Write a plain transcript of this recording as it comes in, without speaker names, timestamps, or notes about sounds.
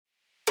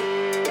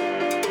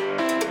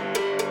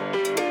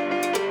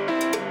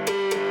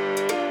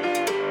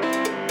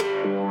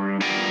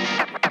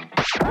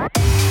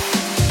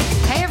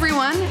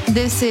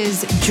This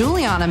is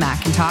Juliana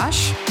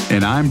McIntosh.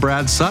 And I'm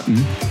Brad Sutton.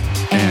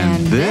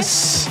 And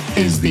this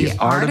is The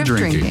Art of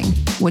Drinking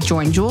with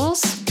Join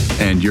Jules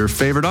and your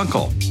favorite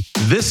uncle.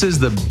 This is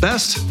the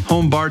best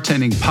home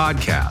bartending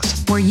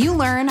podcast, where you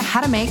learn how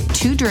to make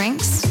 2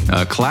 drinks,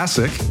 a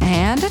classic,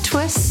 and a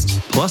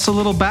twist, plus a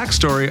little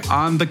backstory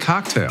on the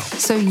cocktail.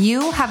 So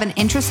you have an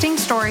interesting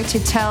story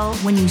to tell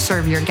when you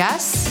serve your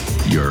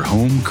guests. Your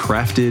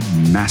home-crafted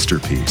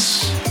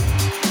masterpiece.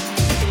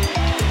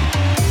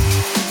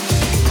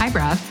 Hi,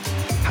 Brad.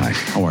 Hi,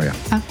 how are you?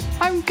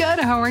 I'm good.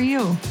 How are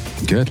you?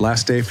 Good.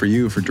 Last day for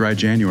you for dry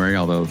January,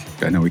 although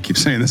I know we keep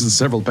saying this in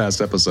several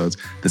past episodes.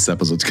 This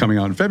episode's coming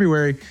out in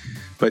February,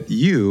 but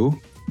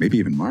you, maybe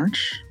even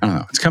March? I don't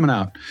know. It's coming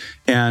out.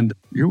 And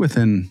you're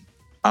within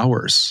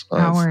hours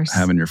of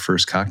having your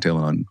first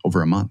cocktail in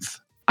over a month.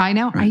 I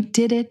know. Right? I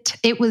did it.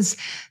 It was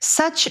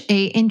such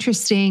a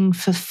interesting,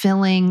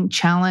 fulfilling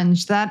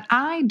challenge that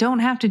I don't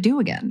have to do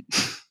again.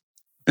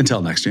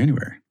 Until next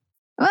January.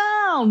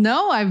 Well,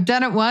 no, I've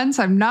done it once.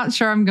 I'm not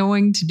sure I'm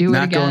going to do it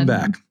again. Not going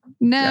back.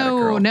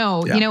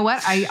 No. Yeah. You know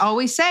what? I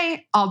always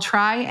say I'll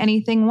try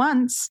anything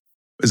once.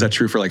 Is that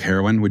true for like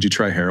heroin? Would you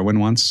try heroin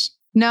once?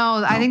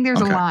 No, I think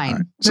there's a line.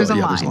 Right. There's a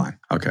line. There's a line.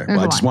 Okay.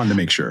 Well, I just wanted to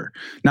make sure.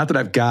 Not that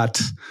I want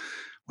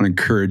to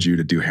encourage you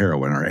to do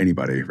heroin or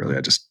anybody, really.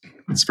 It's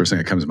the first thing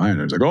that comes to mind.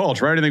 I was like, I'll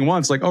try anything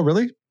once. Like, oh,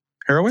 really?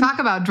 Heroin? Talk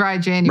about dry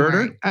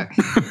January. Murder?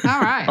 All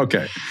right.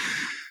 Okay.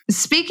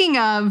 Speaking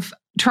of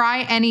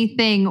try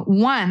anything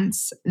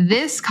once,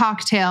 this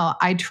cocktail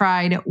I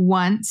tried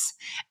once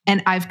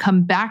and I've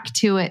come back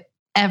to it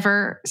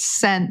ever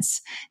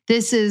since.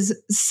 This is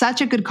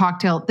such a good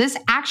cocktail. This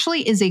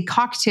actually is a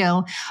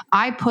cocktail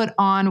I put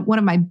on one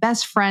of my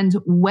best friend's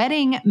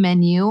wedding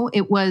menu.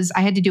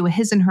 I had to do a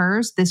his and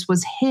hers. This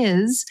was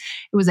his.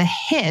 It was a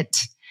hit.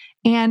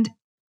 And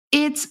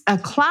it's a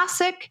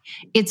classic.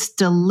 It's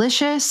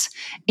delicious.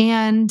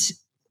 And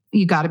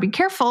you got to be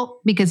careful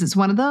because it's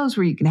one of those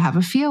where you can have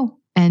a few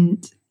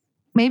and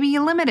maybe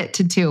you limit it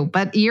to 2,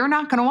 but you're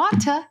not going to want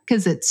to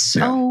because it's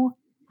so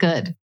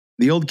good.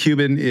 The Old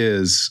Cuban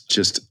is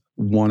just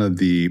one of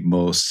the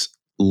most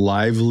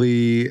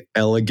lively,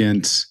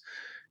 elegant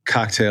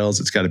cocktails.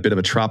 It's got a bit of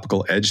a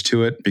tropical edge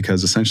to it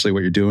because essentially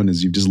what you're doing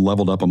is you've just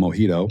leveled up a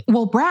mojito.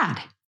 Well, Brad,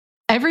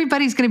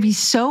 everybody's going to be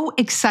so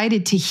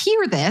excited to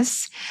hear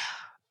this.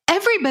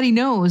 Everybody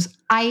knows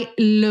I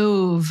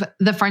love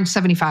the French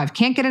 75.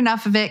 Can't get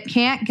enough of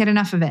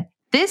it.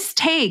 This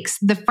takes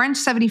the French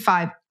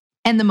 75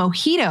 and the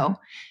mojito,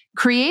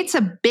 creates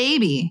a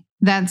baby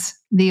that's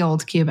the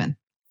Old Cuban.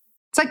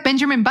 It's like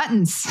Benjamin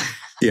Buttons.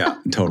 Yeah,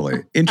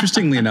 totally.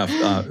 Interestingly enough,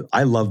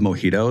 I love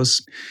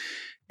mojitos.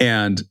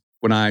 And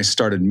when I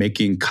started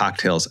making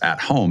cocktails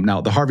at home,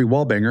 now the Harvey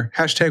Wallbanger,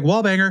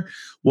 #Wallbanger,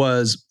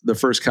 was the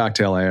first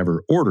cocktail I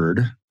ever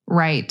ordered.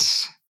 Right.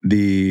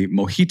 The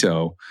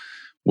mojito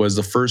was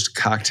the first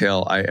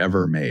cocktail I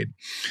ever made.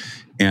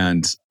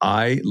 And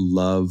I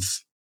love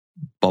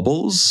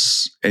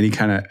bubbles, any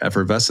kind of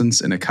effervescence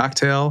in a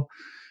cocktail,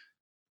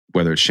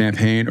 whether it's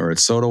champagne or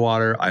it's soda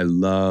water. I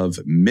love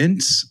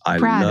mint.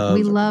 Brad,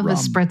 we love rum. A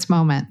spritz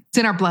moment. It's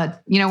in our blood.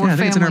 We're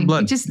family. It's in our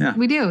blood.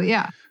 We do,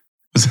 yeah.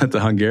 Was that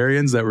the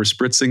Hungarians that were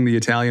spritzing the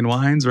Italian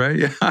wines, right?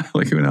 Yeah,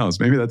 like who knows?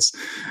 Maybe that's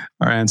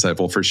our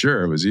ancestor. Well, for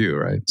sure it was you,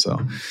 right? So,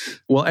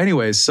 well,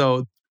 anyways,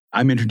 so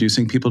I'm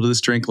introducing people to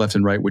this drink left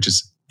and right, which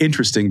is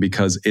interesting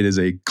because it is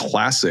a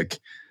classic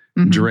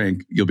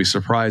drink. You'll be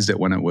surprised at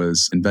when it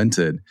was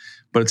invented,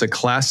 but it's a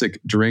classic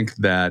drink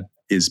that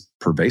is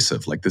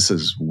pervasive. Like this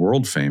is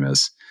world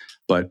famous,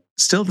 but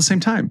still at the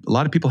same time, a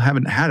lot of people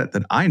haven't had it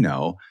that I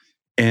know.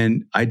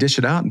 And I dish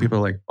it out and people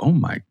are like, oh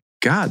my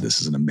God, this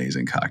is an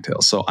amazing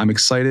cocktail. So I'm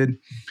excited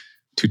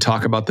to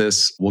talk about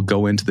this. We'll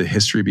go into the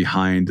history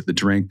behind the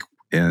drink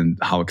and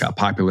how it got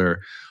popular.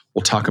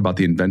 We'll talk about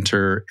the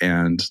inventor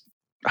and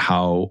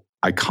how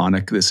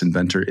iconic this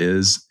inventor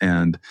is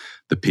and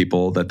the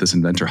people that this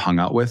inventor hung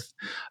out with.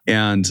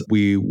 And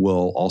we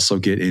will also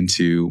get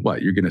into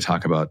what you're going to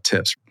talk about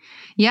tips.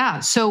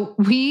 Yeah. So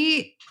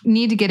we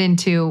need to get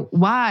into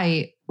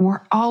why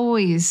we're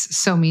always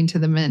so mean to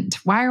the mint.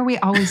 Why are we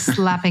always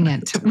slapping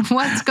it?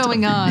 What's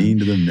going on? Mean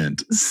to the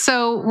mint.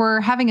 So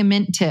we're having a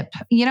mint tip.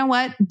 You know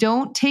what?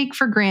 Don't take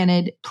for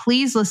granted.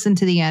 Please listen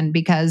to the end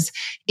because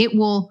it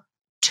will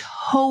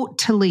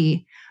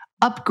totally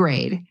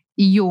upgrade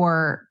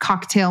your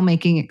cocktail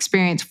making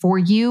experience for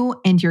you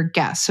and your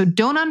guests. So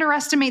don't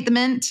underestimate the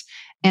mint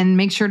and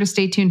make sure to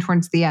stay tuned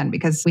towards the end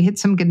because we hit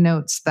some good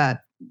notes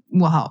that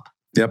will help.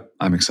 Yep,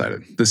 I'm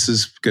excited. This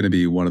is going to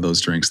be one of those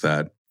drinks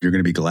that you're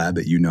going to be glad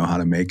that you know how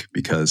to make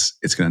because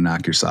it's going to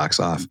knock your socks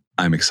off.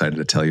 I'm excited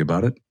to tell you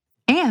about it.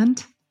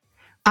 And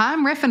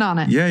I'm riffing on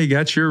it. Yeah, you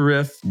got your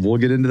riff. We'll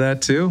get into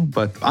that too.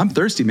 But I'm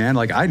thirsty, man.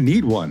 Like I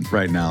need one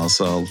right now.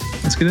 So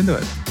let's get into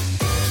it.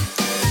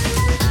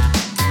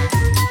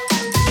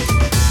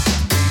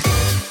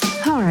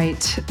 All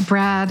right,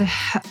 Brad,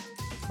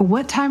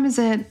 what time is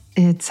it?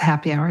 It's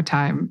happy hour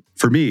time.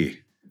 For me,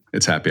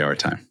 it's happy hour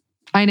time.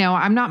 I know.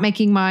 I'm not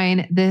making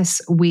mine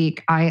this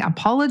week. I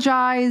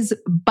apologize.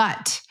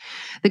 But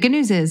the good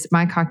news is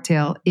my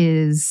cocktail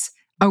is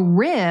a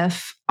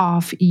riff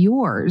off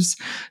yours.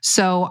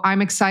 So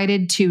I'm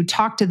excited to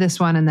talk to this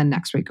one. And then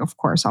next week, of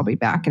course, I'll be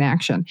back in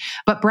action.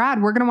 But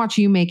Brad, we're going to watch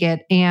you make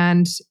it.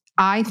 And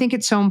I think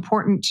it's so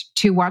important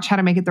to watch how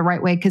to make it the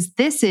right way, because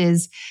this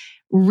is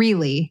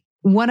really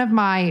one of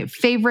my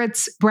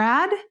favorites.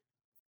 Brad,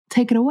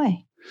 take it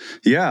away.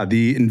 Yeah,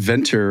 the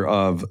inventor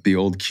of the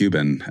old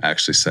Cuban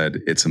actually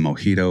said it's a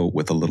mojito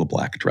with a little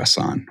black dress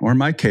on, or in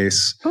my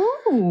case,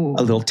 Ooh,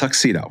 a little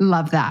tuxedo.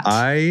 Love that.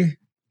 I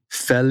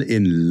fell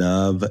in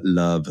love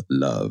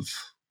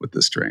with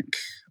this drink.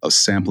 I was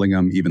sampling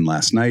them even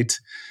last night.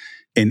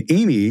 And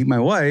Amy, my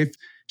wife,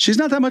 she's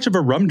not that much of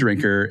a rum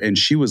drinker. And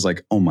she was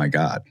like, oh my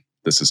God,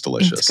 this is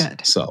delicious. It's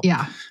good. So,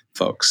 yeah,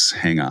 folks,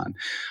 hang on.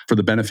 For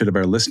the benefit of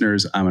our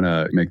listeners, I'm going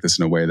to make this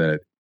in a way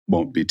that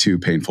won't be too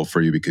painful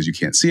for you because you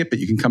can't see it, but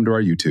you can come to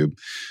our YouTube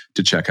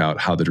to check out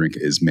how the drink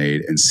is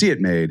made and see it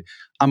made.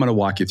 I'm going to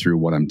walk you through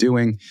what I'm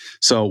doing.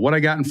 So what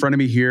I got in front of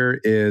me here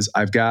is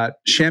I've got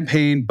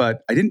champagne,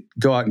 but I didn't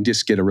go out and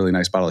just get a really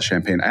nice bottle of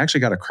champagne. I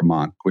actually got a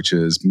Cremant, which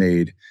is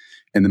made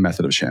in the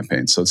method of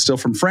champagne. So it's still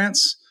from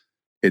France.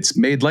 It's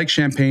made like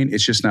champagne.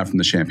 It's just not from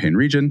the Champagne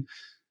region.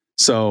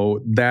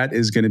 So that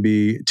is going to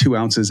be 2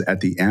 ounces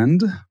at the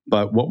end.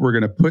 But what we're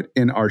going to put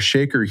in our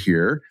shaker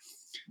here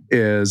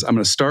is I'm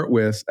going to start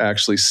with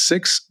actually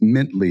 6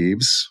 mint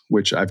leaves,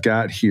 which I've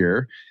got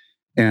here,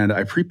 and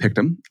I pre-picked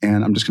them,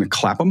 and I'm just going to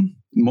clap them.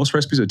 Most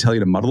recipes would tell you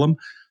to muddle them.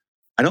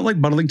 I don't like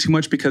muddling too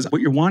much because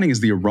what you're wanting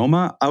is the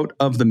aroma out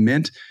of the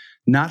mint,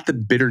 not the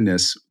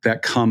bitterness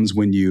that comes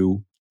when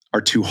you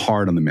are too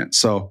hard on the mint.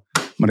 So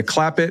I'm going to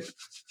clap it.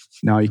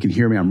 Now you can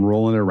hear me. I'm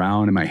rolling it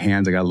around in my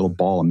hands. I got a little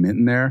ball of mint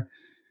in there.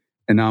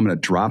 And now I'm going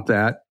to drop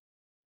that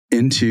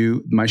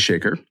into my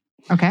shaker.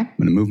 Okay. I'm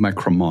going to move my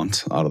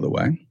Cremant out of the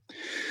way.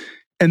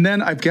 And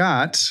then I've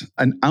got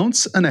 1.5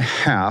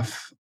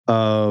 ounces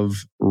of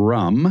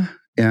rum.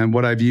 And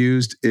what I've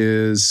used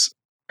is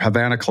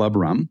Havana Club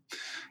rum.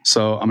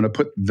 So I'm going to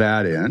put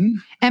that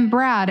in. And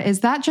Brad, is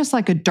that just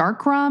like a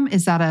dark rum?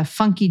 Is that a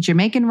funky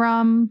Jamaican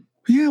rum?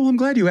 Yeah, well, I'm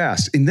glad you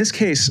asked. In this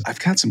case, I've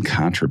got some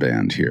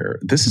contraband here.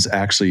 This is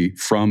actually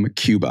from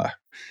Cuba.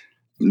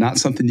 Not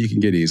something you can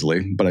get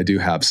easily, but I do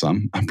have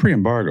some. I'm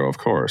pre-embargo, of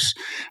course.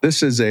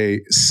 This is a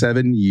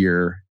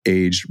 7-year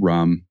aged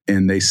rum,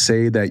 and they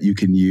say that you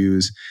can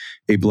use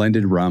a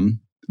blended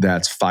rum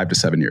that's 5 to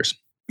 7 years.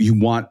 You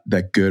want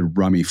that good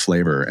rummy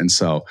flavor. And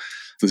so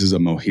this is a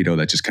mojito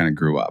that just kind of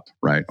grew up,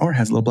 right? Or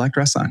has a little black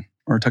dress on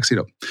or a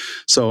tuxedo.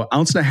 So 1.5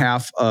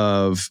 ounces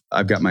of,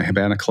 I've got my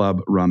Havana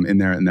Club rum in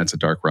there, and that's a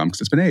dark rum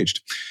because it's been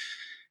aged.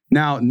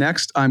 Now,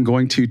 next, I'm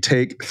going to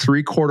take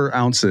 3/4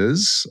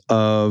 ounces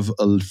of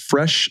a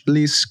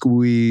freshly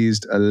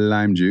squeezed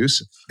lime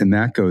juice, and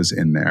that goes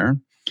in there.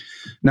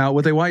 Now,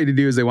 what they want you to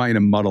do is they want you to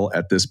muddle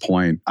at this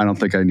point. I don't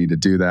think I need to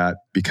do that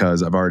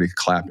because I've already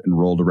clapped and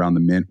rolled around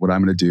the mint. What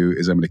I'm going to do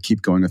is I'm going to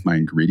keep going with my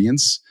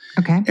ingredients.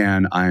 Okay.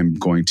 And I'm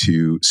going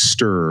to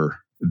stir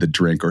the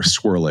drink or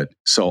swirl it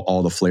so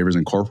all the flavors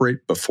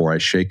incorporate before I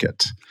shake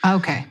it.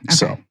 Okay.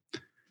 So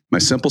my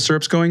simple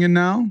syrup's going in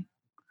now.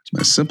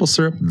 My simple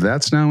syrup,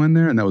 that's now in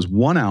there. And that was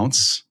 1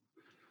 ounce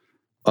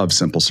of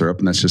simple syrup.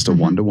 And that's just a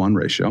 1-to-1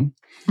 ratio.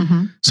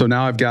 Mm-hmm. So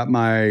now I've got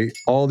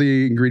all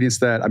the ingredients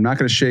that I'm not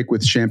going to shake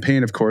with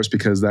champagne, of course,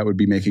 because that would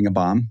be making a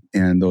bomb.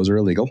 And those are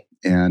illegal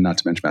and not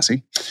to mention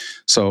messy.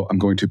 So I'm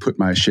going to put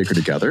my shaker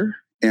together.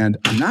 And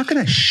I'm not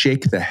going to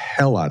shake the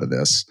hell out of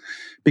this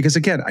because,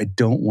 again, I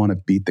don't want to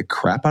beat the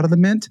crap out of the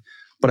mint,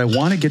 but I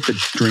want to get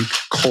the drink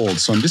cold.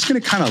 So I'm just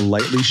going to kind of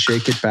lightly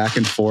shake it back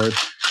and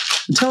forth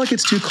until it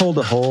gets too cold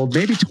to hold,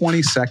 maybe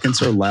 20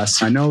 seconds or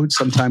less. I know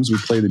sometimes we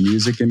play the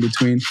music in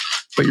between,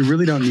 but you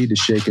really don't need to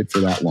shake it for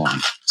that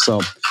long.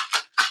 So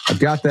I've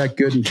got that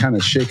good and kind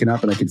of shaken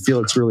up, and I can feel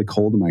it's really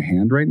cold in my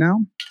hand right now.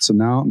 So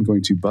now I'm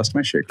going to bust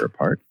my shaker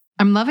apart.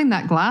 I'm loving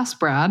that glass,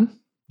 Brad.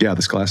 Yeah,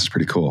 this glass is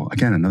pretty cool.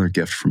 Again, another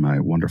gift from my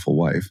wonderful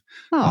wife.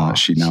 Oh,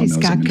 she now knows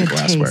I'm into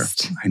glassware.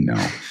 Taste. I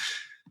know.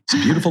 It's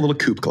a beautiful little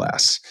coupe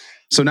glass.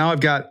 So now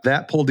I've got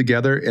that pulled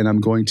together, and I'm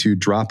going to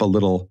drop a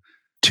little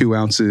 2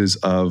 ounces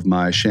of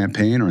my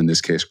champagne, or in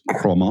this case,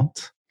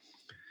 Cremant.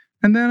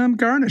 And then I'm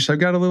garnished. I've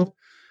got a little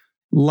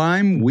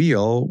lime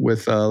wheel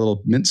with a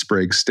little mint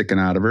sprig sticking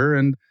out of her.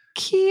 And,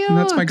 cute. And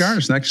that's my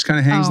garnish. And that just kind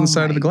of hangs on the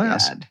side of the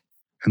glass. God.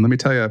 And let me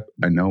tell you,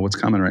 I know what's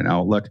coming right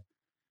now. Look.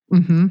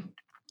 Mm-hmm.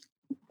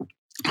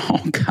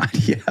 Oh, God,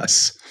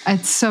 yes.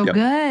 It's so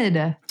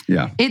good.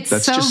 Yeah. It's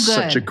that's so just good.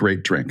 Such a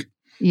great drink.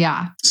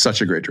 Yeah.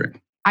 Such a great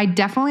drink. I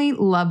definitely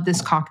love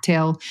this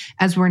cocktail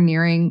as we're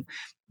nearing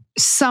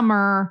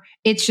summer.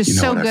 It's just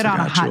so good on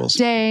a hot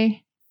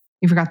day.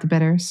 You forgot the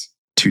bitters.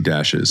 2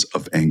 dashes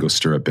of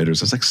Angostura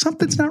bitters. I was like,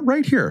 something's not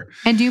right here.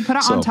 And do you put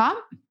it on top?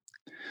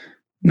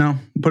 No,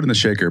 put it in the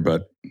shaker,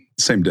 but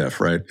same diff,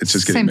 right? It's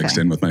just getting mixed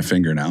in with my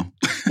finger now.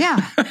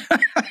 Yeah.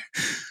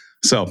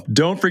 So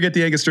don't forget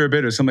the Angostura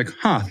bitters. I'm like,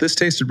 this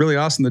tasted really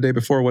awesome the day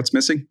before. What's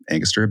missing?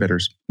 Angostura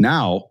bitters.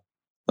 Now,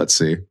 let's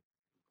see.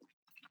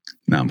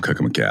 Now I'm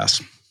cooking with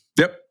gas.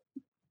 Yep.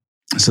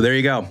 So there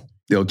you go.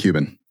 The old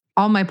Cuban.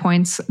 All my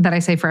points that I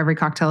say for every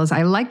cocktail is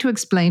I like to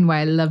explain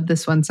why I love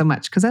this one so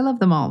much because I love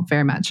them all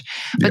very much.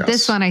 But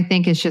this one I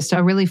think is just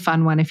a really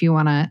fun one if you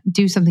want to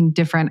do something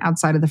different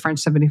outside of the French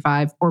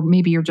 75, or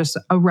maybe you're just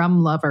a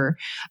rum lover.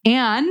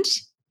 And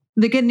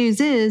the good news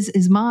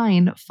is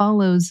mine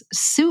follows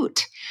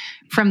suit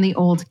from the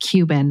old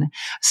Cuban.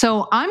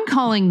 So I'm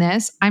calling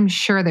this, I'm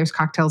sure there's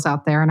cocktails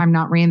out there and I'm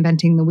not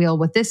reinventing the wheel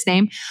with this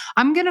name.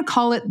 I'm going to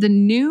call it the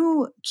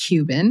new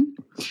Cuban.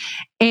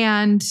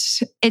 And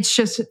it's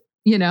just,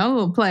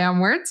 play on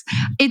words.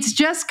 It's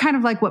just kind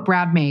of like what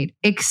Brad made,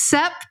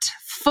 except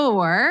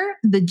for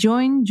the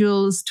Join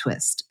Jules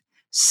twist.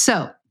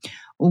 So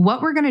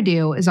what we're going to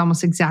do is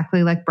almost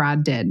exactly like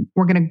Brad did.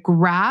 We're going to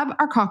grab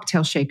our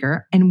cocktail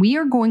shaker and we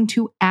are going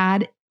to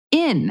add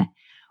in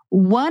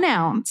 1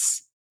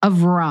 ounce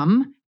of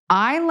rum.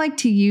 I like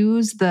to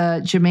use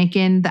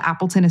the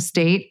Appleton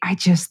Estate. I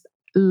just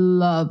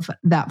love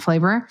that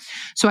flavor.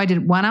 So I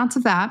did 1 ounce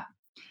of that.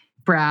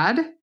 Brad,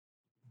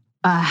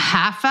 a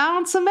half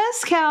ounce of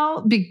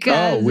mezcal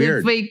because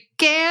if we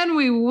can,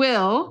 we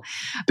will.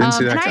 Didn't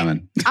see that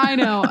coming. I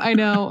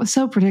know.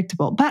 So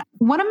predictable. But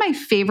one of my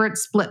favorite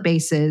split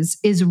bases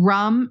is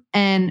rum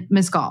and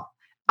mezcal.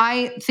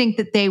 I think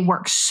that they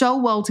work so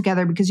well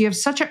together because you have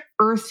such an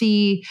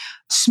earthy,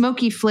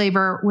 smoky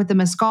flavor with the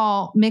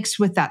mezcal mixed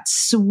with that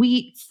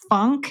sweet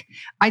funk.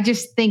 I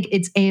just think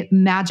it's a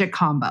magic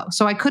combo.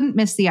 So I couldn't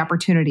miss the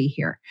opportunity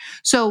here.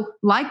 So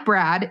like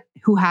Brad,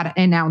 who had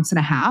 1.5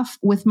 ounces,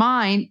 with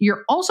mine,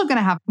 you're also going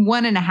to have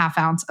 1.5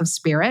 ounces of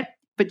spirit,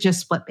 but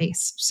just split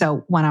base.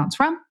 So 1 ounce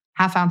rum,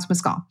 1/2 ounce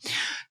mezcal.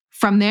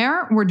 From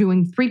there, we're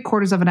doing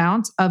 3/4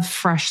 ounce of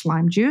fresh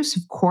lime juice,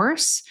 of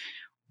course.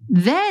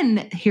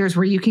 Then here's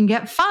where you can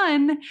get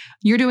fun.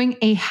 You're doing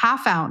a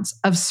 1/2 ounce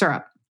of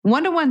syrup,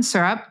 1-to-1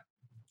 syrup.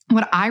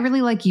 What I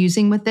really like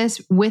using with this,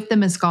 with the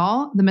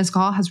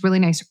mezcal has really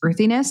nice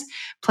earthiness,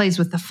 plays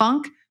with the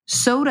funk.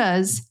 So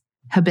does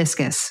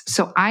hibiscus.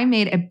 So I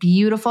made a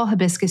beautiful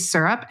hibiscus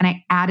syrup and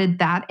I added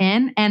that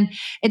in. And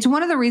it's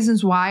one of the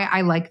reasons why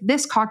I like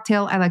this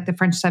cocktail. I like the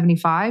French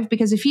 75,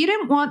 because if you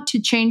didn't want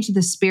to change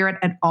the spirit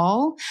at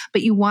all,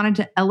 but you wanted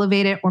to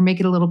elevate it or make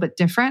it a little bit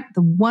different,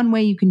 the one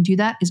way you can do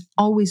that is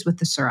always with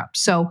the syrup.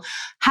 So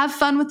have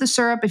fun with the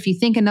syrup. If you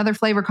think another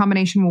flavor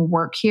combination will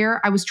work here,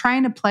 I was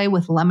trying to play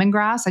with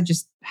lemongrass. I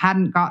just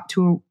hadn't got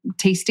to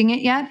tasting it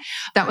yet.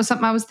 That was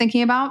something I was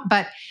thinking about.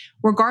 But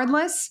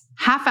regardless,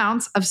 1/2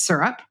 ounce of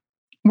syrup.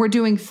 We're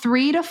doing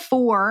 3 to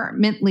 4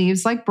 mint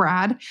leaves like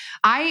Brad.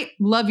 I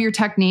love your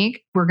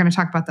technique. We're going to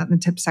talk about that in the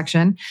tip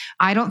section.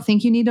 I don't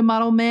think you need to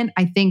muddle mint.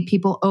 I think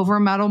people over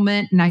muddle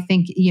mint. And I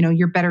think,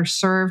 you're better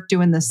served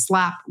doing the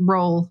slap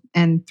roll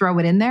and throw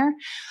it in there.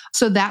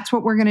 So that's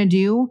what we're going to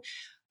do.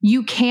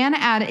 You can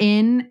add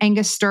in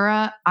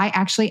Angostura. I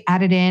actually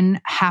added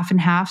in 1/2 and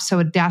 1/2. So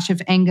a dash of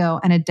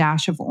Ango and a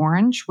dash of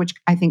orange, which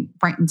I think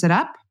brightens it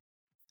up.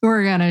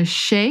 We're going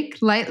to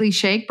lightly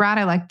shake. Brad,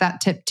 I like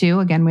that tip too.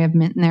 Again, we have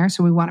mint in there,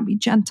 so we want to be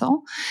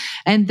gentle.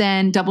 And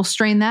then double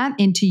strain that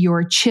into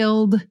your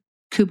chilled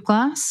coupe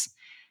glass.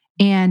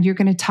 And you're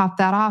going to top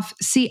that off.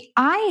 See,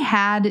 I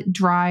had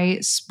dry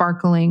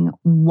sparkling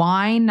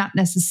wine, not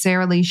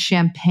necessarily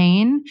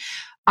champagne.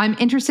 I'm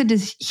interested to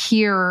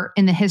hear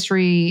in the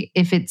history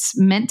if it's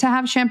meant to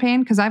have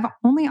champagne, because I've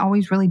only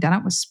always really done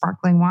it with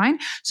sparkling wine.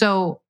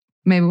 So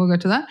maybe we'll go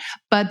to that.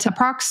 But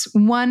approx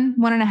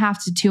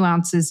 1.5 to 2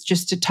 ounces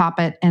just to top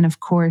it. And of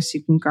course,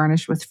 you can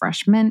garnish with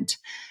fresh mint,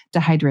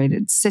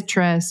 dehydrated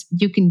citrus.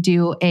 You can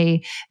do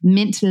a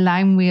mint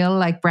lime wheel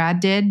like Brad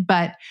did,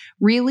 but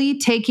really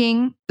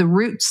taking the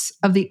roots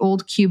of the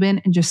old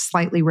Cuban and just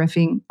slightly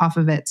riffing off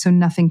of it. So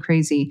nothing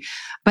crazy,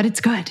 but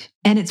it's good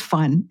and it's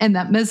fun. And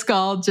that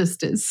mezcal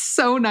just is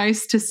so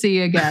nice to see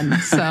again.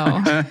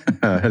 So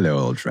hello,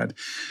 old friend.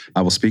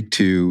 I will speak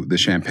to the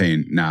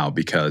champagne now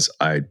because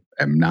I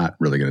am not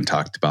really going to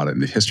talk about it in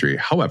the history.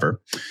 However,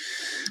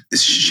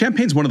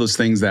 champagne's one of those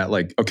things that,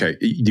 like, okay,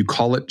 you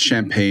call it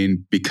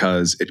champagne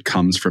because it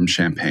comes from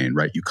Champagne,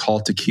 right? You call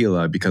it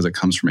tequila because it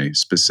comes from a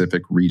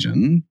specific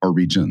region or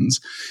regions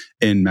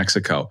in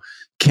Mexico.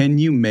 Can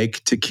you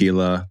make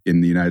tequila in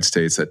the United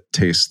States that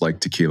tastes like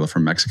tequila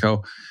from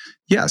Mexico?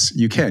 Yes,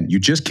 you can. You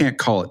just can't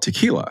call it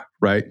tequila,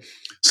 right?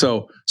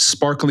 So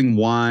sparkling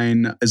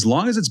wine, as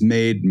long as it's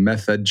made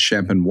Method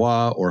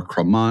Champenois or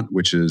Cremant,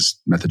 which is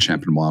Method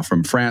Champenois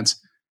from France,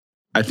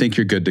 I think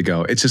you're good to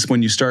go. It's just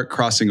when you start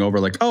crossing over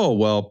like, oh,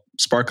 well,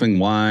 sparkling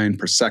wine,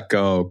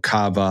 Prosecco,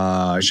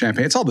 Cava,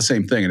 champagne, it's all the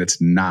same thing, and it's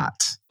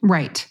not.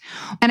 Right.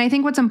 And I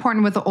think what's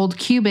important with the old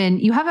Cuban,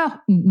 you have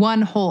a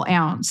 1 whole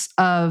ounce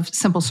of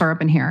simple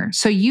syrup in here.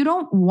 So you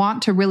don't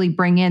want to really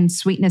bring in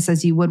sweetness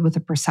as you would with a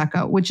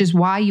Prosecco, which is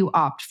why you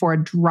opt for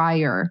a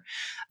drier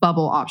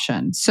bubble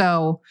option.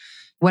 So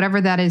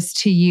whatever that is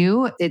to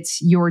you, it's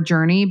your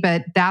journey,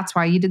 but that's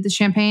why you did the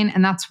champagne.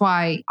 And that's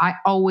why I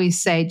always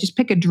say, just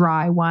pick a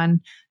dry one.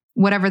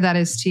 Whatever that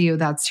is to you,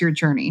 that's your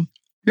journey.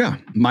 Yeah.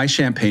 My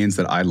champagnes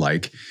that I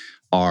like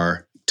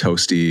are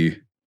toasty,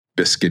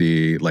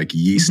 biscuity, like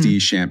yeasty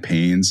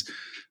champagnes.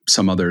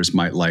 Some others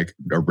might like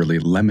are really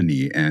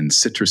lemony and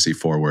citrusy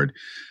forward.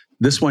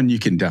 This one you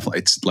can definitely,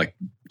 it's like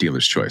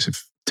dealer's choice.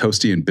 If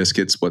toasty and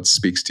biscuits what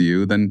speaks to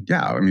you, then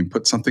yeah, I mean,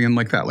 put something in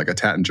like that, like a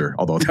Tattinger,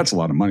 although that's a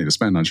lot of money to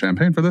spend on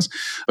champagne for this,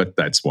 but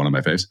that's one of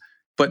my faves.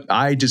 But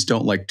I just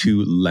don't like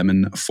too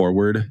lemon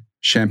forward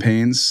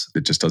champagnes.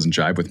 It just doesn't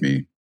jive with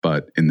me.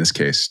 But in this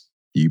case,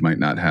 you might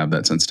not have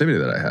that sensitivity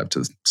that I have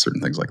to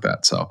certain things like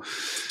that. So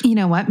you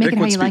know what? Make it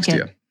how you like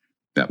it.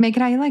 Yep. Make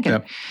it how you like it.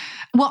 Yep.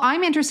 Well,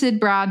 I'm interested,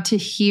 Brad, to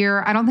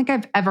hear. I don't think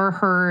I've ever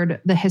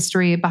heard the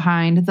history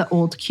behind the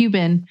old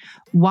Cuban.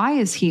 Why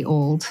is he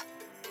old?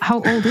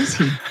 How old is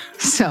he?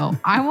 So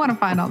I want to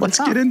find out. Let's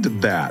get into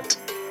that.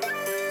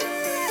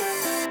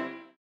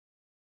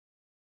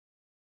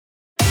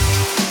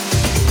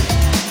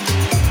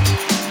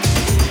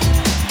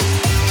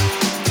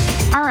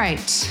 All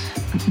right.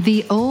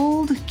 The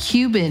old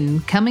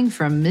Cuban coming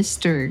from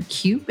Mr.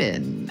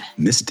 Cuban.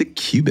 Mr.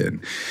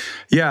 Cuban.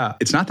 Yeah,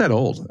 it's not that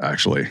old,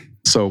 actually.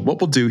 So what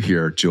we'll do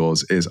here,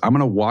 Jules, is I'm going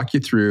to walk you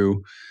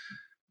through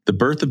the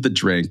birth of the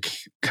drink,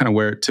 kind of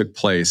where it took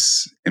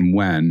place and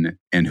when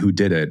and who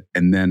did it.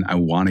 And then I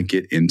want to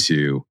get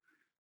into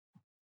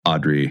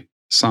Audrey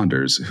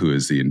Saunders, who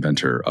is the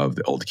inventor of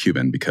the old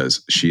Cuban,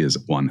 because she is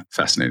one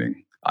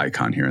fascinating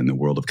icon here in the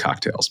world of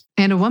cocktails.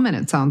 And a woman,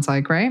 it sounds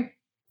like, right?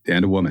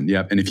 And a woman,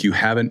 yeah. And if you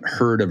haven't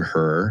heard of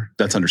her,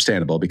 that's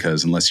understandable,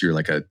 because unless you're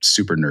like a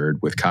super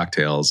nerd with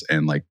cocktails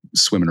and like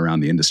swimming around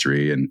the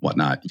industry and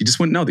whatnot, you just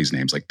wouldn't know these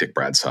names like Dick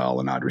Bradsell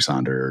and Audrey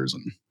Saunders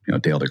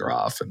and Dale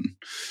DeGroff and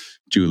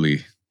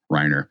Julie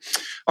Reiner.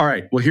 All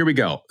right, well, here we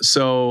go.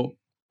 So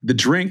the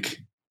drink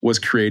was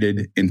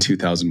created in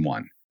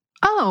 2001.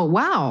 Oh,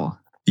 wow.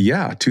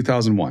 Yeah,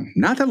 2001.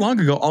 Not that long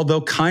ago, although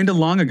kind of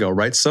long ago,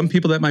 right? Some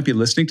people that might be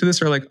listening to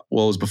this are like,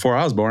 well, it was before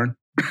I was born.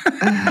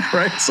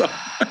 Right? So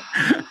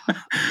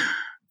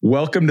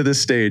welcome to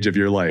this stage of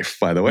your life,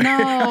 by the way.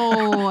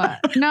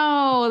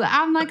 No.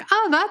 I'm like,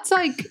 oh, that's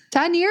like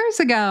 10 years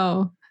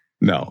ago.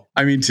 No.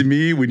 I mean, to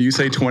me, when you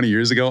say 20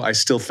 years ago, I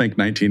still think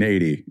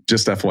 1980,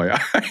 just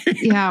FYI.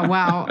 Yeah,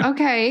 wow.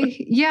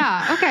 Okay.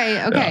 Yeah, okay.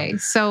 Yeah.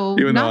 So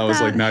even though I was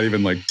like not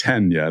even like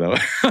 10 yet,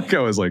 I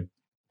was like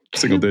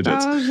single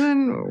digits.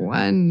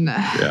 2001.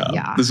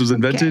 Yeah. This was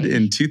invented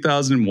in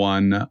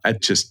 2001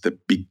 at just the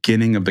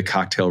beginning of the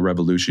cocktail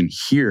revolution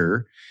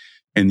here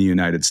in the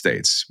United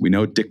States. We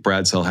know Dick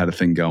Bradsell had a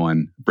thing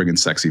going, bringing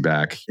sexy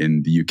back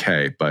in the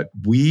UK, but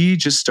we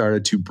just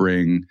started to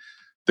bring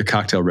the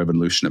cocktail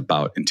revolution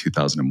about in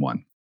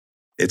 2001.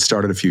 It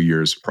started a few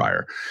years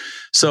prior.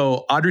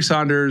 So Audrey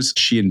Saunders,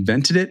 she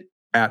invented it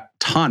at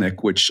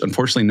Tonic, which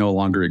unfortunately no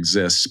longer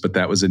exists, but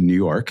that was in New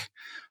York.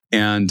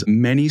 And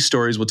many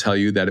stories will tell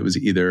you that it was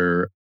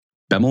either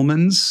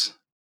Bemelman's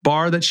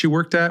bar that she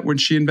worked at when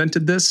she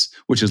invented this,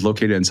 which is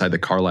located inside the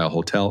Carlisle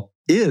Hotel,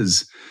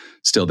 is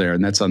still there.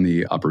 And that's on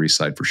the Upper East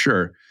Side for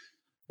sure.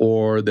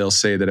 Or they'll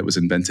say that it was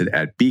invented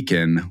at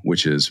Beacon,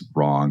 which is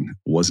wrong.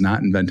 Was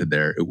not invented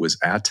there. It was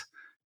at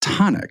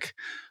Tonic.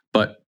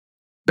 But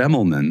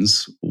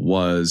Bemelman's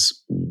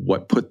was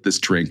what put this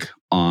drink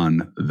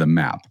on the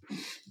map.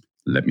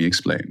 Let me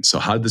explain. So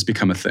how did this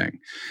become a thing?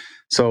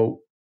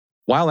 So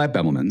while at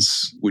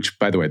Bemelman's, which,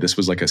 by the way, this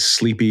was like a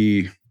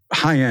sleepy,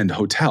 high-end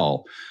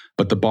hotel,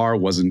 but the bar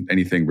wasn't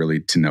anything really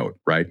to note,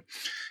 right?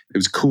 It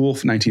was cool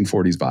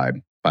 1940s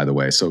vibe, by the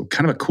way. So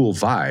kind of a cool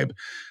vibe,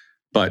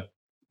 but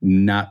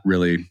not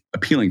really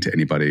appealing to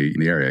anybody in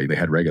the area. They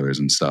had regulars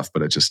and stuff,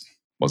 but it just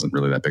wasn't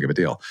really that big of a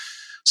deal.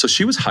 So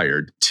she was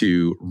hired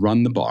to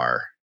run the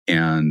bar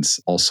and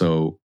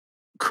also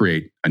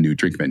create a new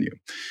drink menu.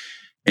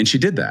 And she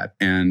did that.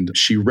 And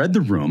she read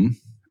the room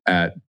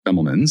at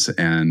Bemelman's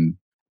and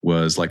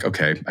was like,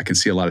 okay, I can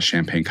see a lot of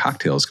champagne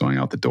cocktails going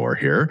out the door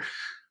here.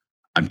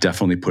 I'm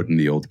definitely putting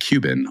the old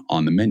Cuban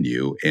on the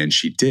menu. And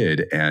she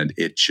did. And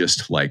it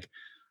just like,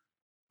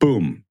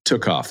 boom,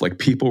 took off. Like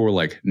people were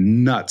like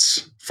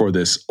nuts for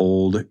this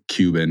old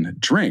Cuban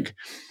drink.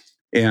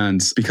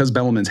 And because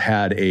Bemelman's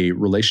had a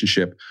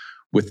relationship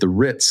with the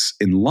Ritz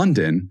in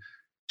London,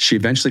 she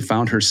eventually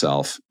found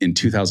herself in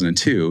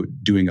 2002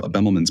 doing a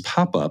Bemelman's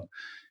pop-up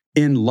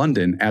in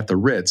London at the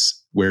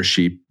Ritz, where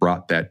she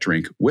brought that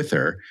drink with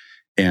her.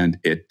 And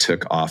it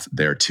took off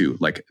there too.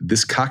 Like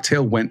this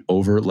cocktail went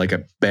over like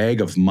a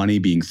bag of money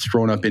being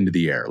thrown up into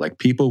the air. Like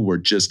people were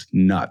just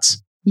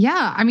nuts.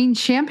 Yeah. I mean,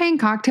 champagne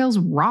cocktails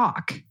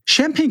rock.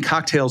 Champagne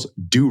cocktails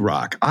do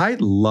rock. I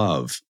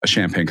love a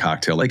champagne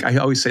cocktail. Like I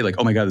always say like,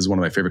 oh my God, this is one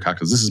of my favorite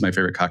cocktails. This is my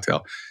favorite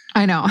cocktail.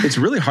 I know. It's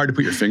really hard to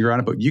put your finger on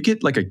it, but you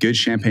get like a good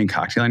champagne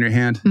cocktail in your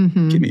hand.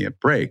 Give me a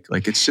break.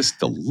 Like it's just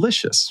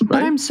delicious. Right?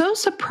 But I'm so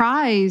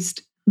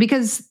surprised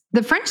because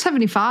the French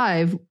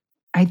 75,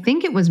 I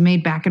think it was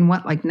made back in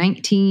what, like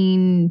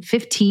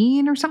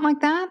 1915 or something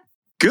like that?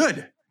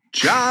 Good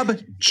job,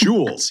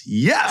 Jules.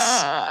 Yes.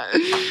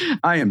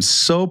 I am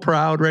so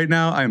proud right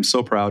now. I am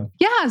so proud.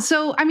 Yeah.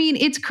 So, I mean,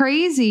 it's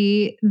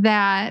crazy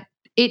that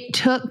it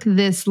took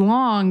this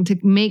long to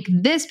make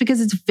this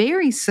because it's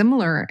very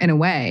similar in a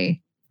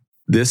way.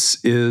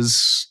 This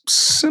is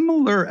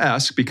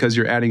similar-esque because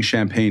you're adding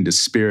champagne to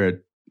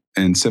spirit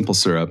and simple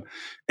syrup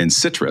and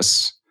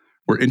citrus.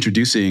 we're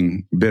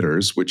introducing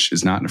bitters, which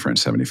is not in a French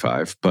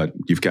 75, but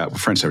you've got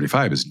French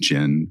 75 is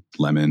gin,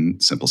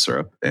 lemon, simple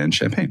syrup, and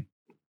champagne.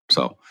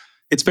 So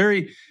it's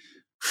very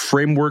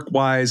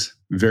framework-wise,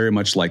 very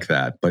much like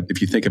that. But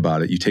if you think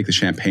about it, you take the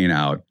champagne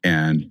out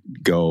and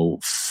go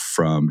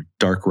from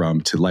dark rum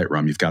to light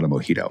rum, you've got a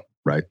mojito,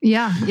 right?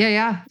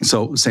 Yeah.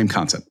 So same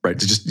concept,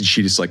 right?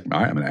 She just like,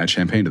 all right, I'm going to add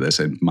champagne to this.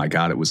 And my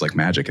God, it was like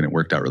magic and it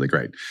worked out really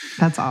great.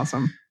 That's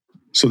awesome.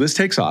 So this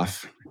takes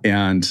off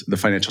and the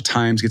Financial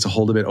Times gets a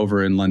hold of it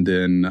over in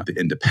London. The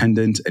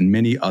Independent and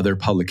many other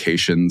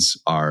publications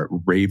are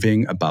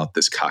raving about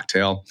this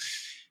cocktail.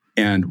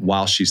 And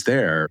while she's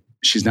there,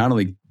 she's not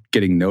only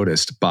getting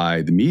noticed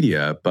by the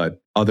media,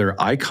 but other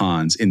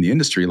icons in the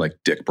industry like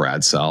Dick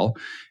Bradsell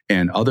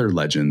and other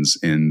legends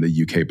in the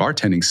UK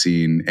bartending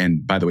scene,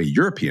 and by the way,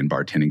 European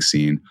bartending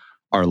scene,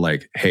 are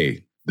like,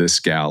 hey, this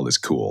gal is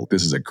cool.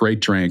 This is a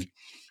great drink.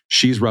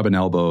 She's rubbing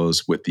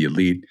elbows with the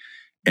elite,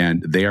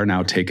 and they are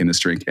now taking this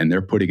drink and they're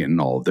putting it in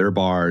all of their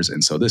bars.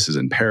 And so this is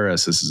in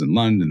Paris, this is in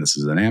London, this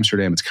is in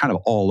Amsterdam. It's kind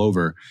of all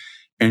over.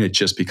 And it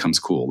just becomes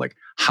cool. Like,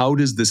 how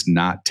does this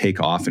not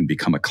take off and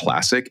become a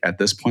classic at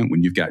this point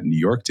when you've got New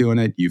York doing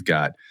it, you've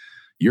got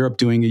Europe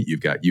doing it, you've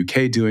got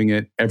UK doing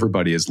it,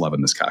 everybody is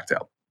loving this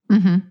cocktail.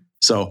 Mm-hmm.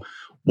 So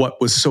what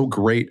was so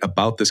great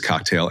about this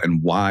cocktail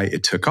and why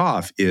it took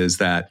off is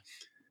that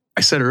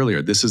I said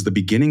earlier, this is the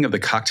beginning of the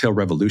cocktail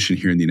revolution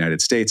here in the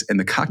United States. And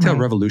the cocktail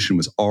revolution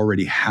was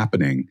already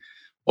happening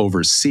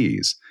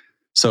overseas.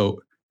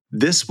 So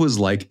this was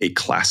like a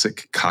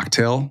classic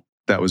cocktail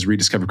that was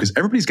rediscovered because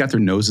everybody's got their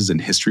noses in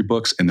history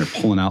books and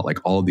they're pulling out like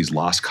all of these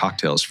lost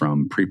cocktails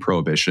from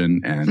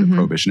pre-Prohibition and the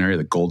Prohibition era,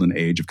 the golden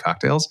age of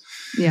cocktails.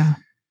 Yeah.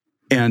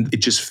 And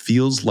it just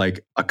feels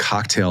like a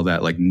cocktail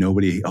that like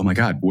nobody, oh my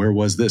God, where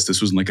was this?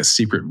 This was in like a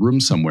secret room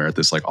somewhere at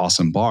this like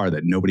awesome bar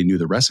that nobody knew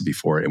the recipe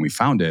for. And we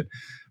found it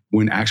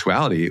when in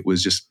actuality, it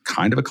was just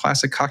kind of a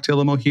classic cocktail,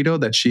 a mojito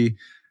that she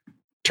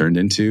turned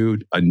into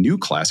a new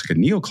classic, a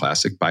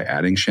neoclassic by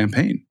adding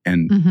champagne.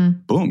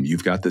 And boom,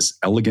 you've got this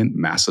elegant,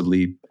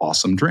 massively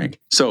awesome drink.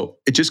 So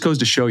it just goes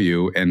to show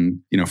you, and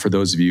for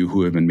those of you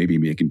who have been maybe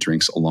making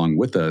drinks along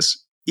with us,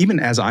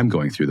 even as I'm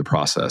going through the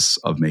process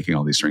of making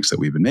all these drinks that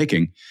we've been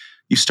making,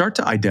 you start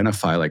to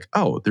identify like,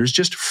 oh, there's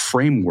just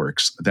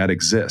frameworks that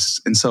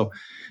exist. And so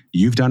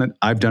you've done it,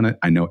 I've done it.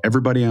 I know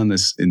everybody on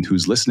this and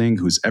who's listening,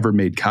 who's ever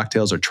made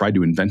cocktails or tried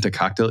to invent a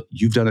cocktail,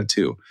 you've done it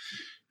too.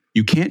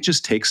 You can't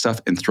just take stuff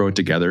and throw it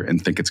together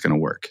and think it's going to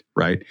work,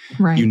 right?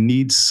 You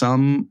need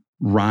some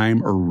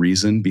rhyme or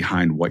reason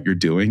behind what you're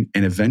doing.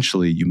 And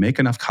eventually you make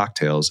enough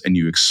cocktails and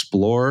you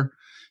explore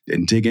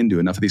and dig into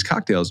enough of these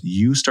cocktails,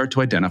 you start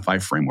to identify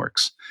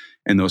frameworks.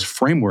 And those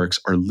frameworks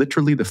are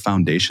literally the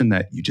foundation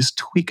that you just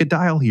tweak a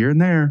dial here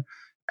and there,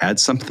 add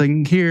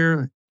something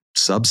here,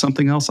 sub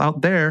something else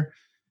out there.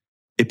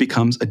 It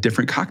becomes a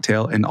different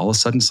cocktail. And all of a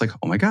sudden it's like,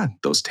 oh my God,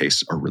 those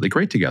tastes are really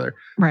great together.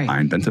 I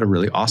invented a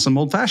really awesome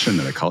old fashioned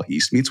that I call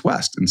East meets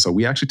West. And so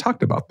we actually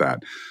talked about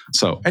that.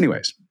 So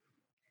anyways,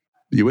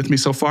 you with me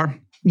so far?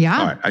 Yeah.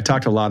 All right. I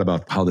talked a lot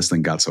about how this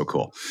thing got so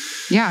cool.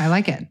 Yeah, I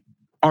like it.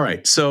 All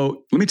right.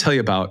 So let me tell you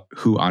about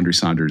who Andrea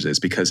Saunders is,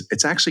 because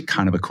it's actually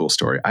kind of a cool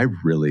story. I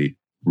really,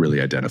 really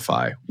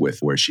identify with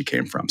where she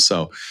came from.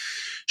 So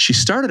she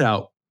started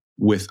out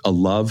with a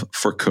love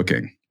for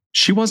cooking.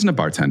 She wasn't a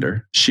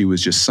bartender. She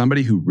was just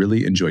somebody who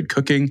really enjoyed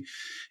cooking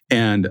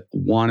and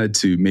wanted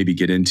to maybe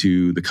get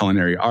into the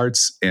culinary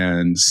arts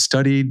and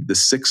studied the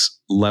 6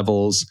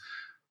 levels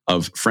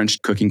of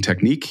French cooking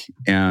technique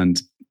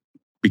and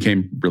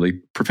became really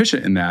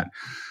proficient in that.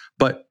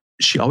 But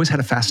she always had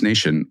a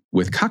fascination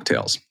with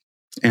cocktails.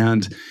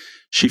 And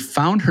she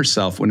found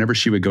herself, whenever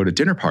she would go to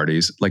dinner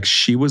parties, like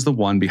she was the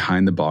one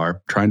behind the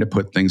bar trying to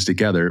put things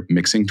together,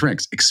 mixing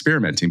drinks,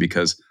 experimenting,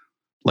 because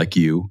like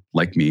you,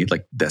 like me,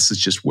 like this is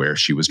just where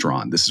she was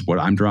drawn. This is what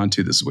I'm drawn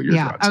to. This is what you're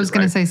drawn to. I was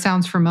going to say,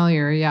 sounds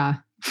familiar. Yeah.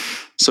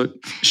 So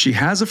she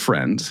has a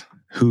friend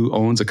who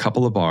owns a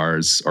couple of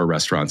bars or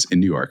restaurants in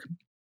New York.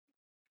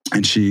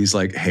 And she's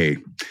like, hey,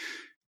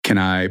 can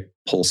I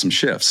pull some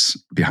shifts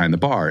behind the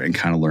bar and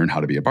kind of learn how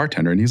to be a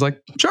bartender? And he's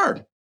like, sure.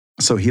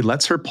 So he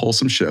lets her pull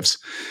some shifts.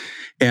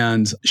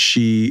 And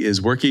she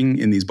is working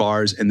in these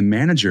bars. And the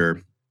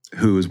manager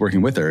who is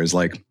working with her is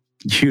like,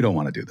 you don't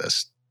want to do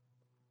this.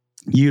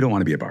 You don't want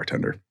to be a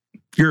bartender.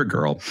 You're a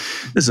girl.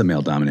 This is a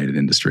male-dominated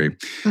industry.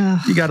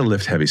 You got to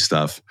lift heavy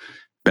stuff.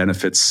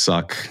 Benefits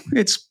suck.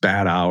 It's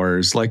bad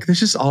hours. Like, there's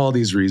just all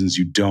these reasons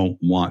you don't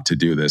want to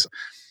do this.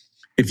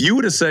 If you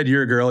would have said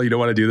you're a girl, you don't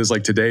want to do this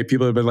like today,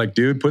 people have been like,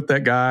 dude, put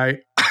that guy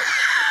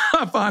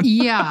up on,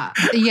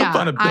 up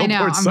on a billboard I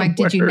know. I'm somewhere. Like,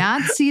 did you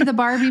not see the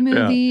Barbie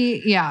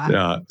movie?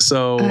 Yeah.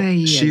 So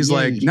she's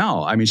like,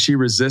 no. I mean, she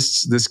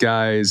resists this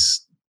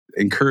guy's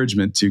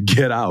encouragement to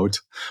get out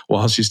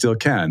while she still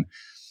can.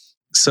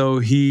 So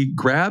he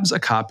grabs a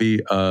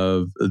copy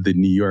of the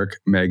New York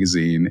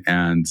magazine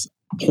and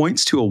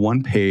points to a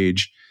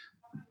 1-page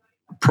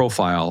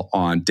profile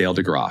on Dale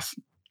DeGroff.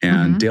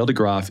 And Dale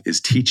DeGroff is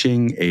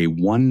teaching a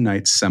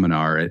 1-night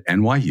seminar at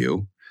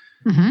NYU.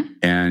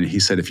 And he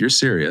said, if you're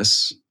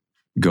serious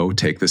go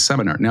take this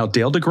seminar. Now,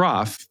 Dale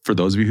DeGroff, for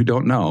those of you who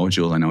don't know,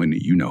 Jules, I know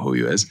you know who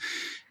he is.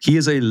 He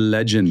is a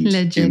legend.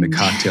 In the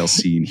cocktail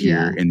scene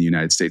here in the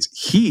United States.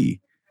 He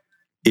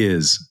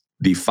is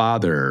the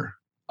father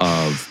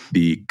of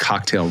the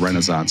cocktail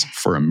renaissance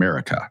for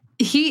America.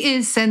 He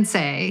is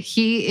sensei.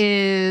 He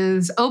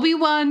is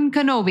Obi-Wan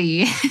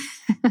Kenobi.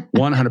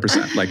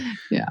 100%. Like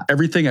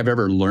everything I've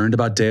ever learned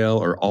about Dale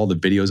or all the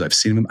videos I've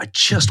seen of him, I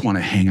just want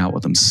to hang out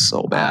with him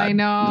so bad. I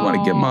know. I want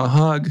to give him a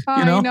hug.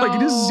 Like it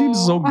just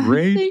seems so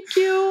great. Thank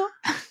you.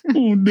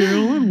 Oh,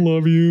 Dale, I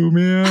love you,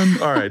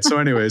 man. All right. So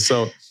anyway,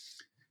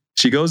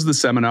 she goes to the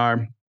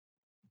seminar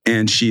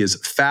and she is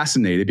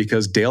fascinated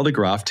because Dale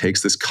DeGroff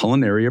takes this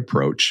culinary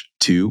approach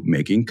to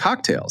making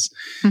cocktails.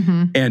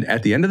 Mm-hmm. And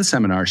at the end of the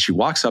seminar, she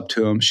walks up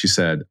to him. She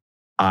said,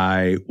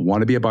 I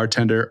want to be a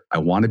bartender. I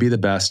want to be the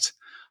best.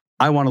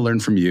 I want to learn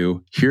from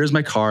you. Here's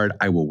my card.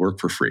 I will work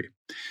for free.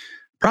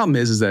 Problem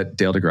is that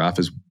Dale DeGroff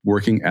is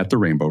working at the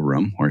Rainbow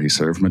Room where he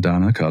served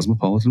Madonna a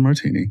Cosmopolitan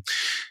Martini.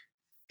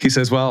 He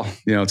says, well,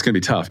 it's going to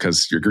be tough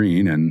because you're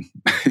green and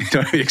you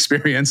don't have the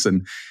experience.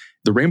 And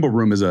the Rainbow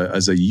Room is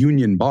a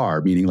union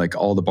bar, meaning like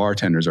all the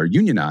bartenders are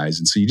unionized.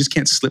 And so you just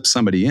can't slip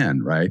somebody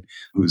in, right,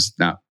 who's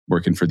not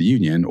working for the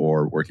union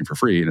or working for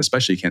free. And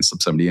especially you can't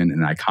slip somebody in an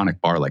iconic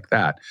bar like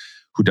that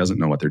who doesn't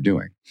know what they're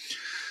doing.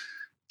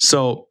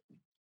 So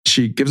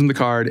she gives him the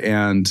card.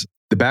 And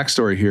the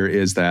backstory here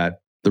is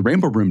that the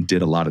Rainbow Room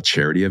did a lot of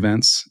charity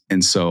events.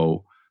 And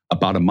so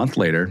about a month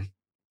later,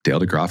 Dale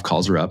DeGroff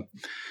calls her up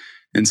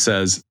and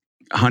says,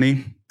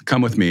 honey,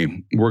 come with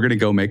me. We're going to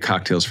go make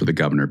cocktails for the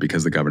governor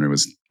because the governor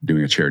was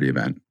doing a charity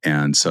event.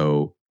 And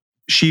so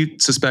she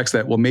suspects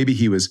that, well, maybe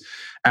he was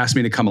asked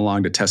me to come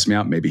along to test me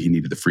out. Maybe he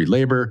needed the free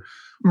labor,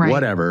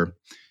 whatever.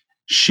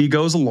 She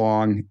goes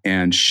along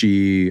and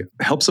she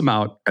helps him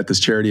out at this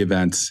charity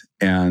event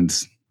and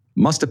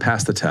must have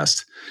passed the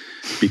test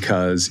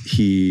because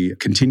he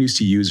continues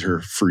to use her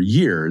for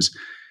years.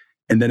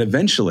 And then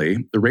eventually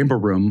the Rainbow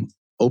Room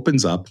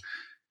opens up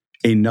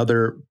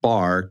another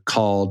bar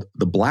called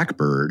the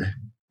Blackbird,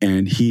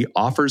 and he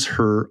offers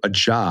her a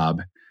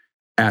job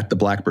at the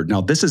Blackbird. Now,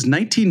 this is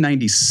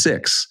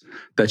 1996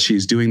 that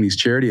she's doing these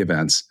charity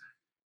events.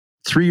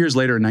 3 years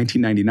later, in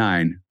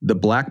 1999, the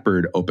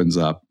Blackbird opens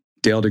up.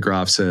 Dale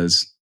DeGroff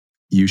says,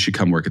 you should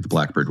come work at the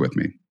Blackbird with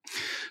me.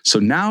 So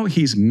now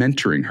he's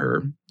mentoring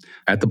her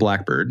at the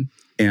Blackbird,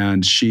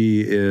 and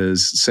she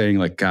is saying,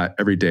 like, God,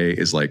 every day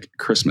is like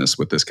Christmas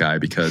with this guy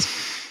because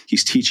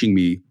he's teaching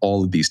me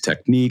all of these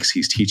techniques.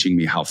 He's teaching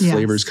me how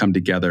flavors come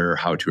together,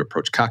 how to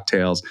approach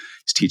cocktails.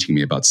 He's teaching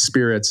me about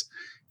spirits.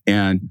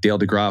 And Dale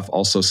DeGroff,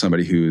 also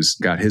somebody who's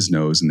got his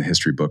nose in the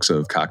history books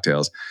of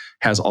cocktails,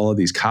 has all of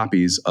these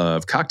copies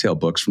of cocktail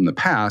books from the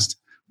past,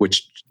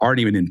 which aren't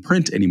even in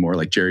print anymore,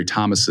 like Jerry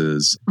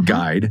Thomas's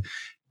guide.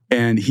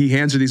 And he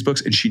hands her these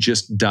books and she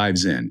just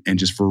dives in and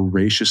just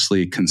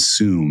voraciously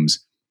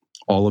consumes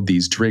all of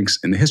these drinks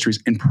and the histories.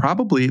 And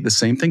probably the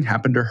same thing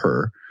happened to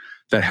her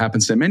that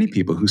happens to many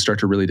people who start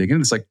to really dig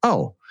in. It's like,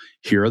 oh,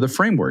 here are the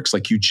frameworks.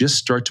 Like you just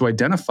start to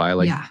identify,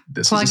 like,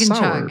 this Plug is a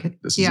sour, chug.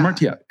 This is a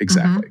martini.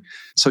 Exactly.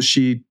 So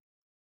she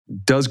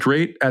does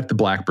great at the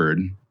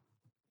Blackbird,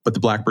 but the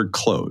Blackbird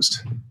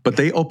closed. But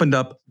they opened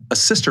up a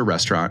sister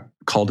restaurant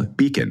called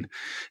Beacon.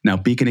 Now,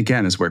 Beacon,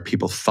 again, is where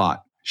people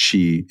thought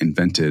she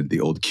invented the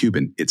old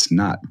Cuban. It's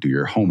not. Do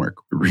your homework.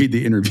 Read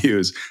the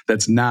interviews.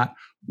 That's not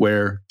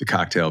where the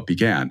cocktail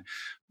began.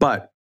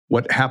 But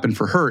what happened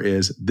for her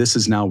is this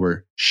is now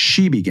where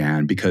she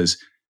began because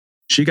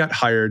she got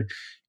hired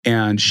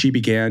and she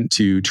began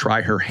to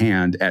try her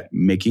hand at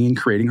making and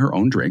creating her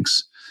own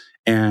drinks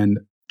and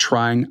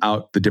trying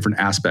out the different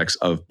aspects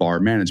of bar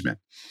management.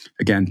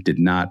 Again, did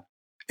not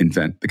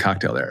invent the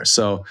cocktail there.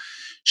 So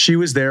she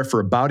was there for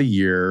about a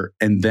year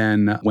and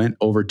then went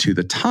over to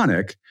the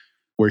Tonic,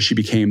 where she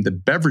became the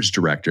beverage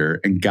director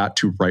and got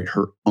to write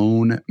her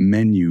own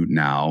menu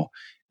now.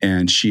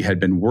 And she had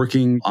been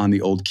working on the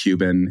old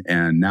Cuban,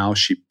 and now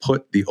she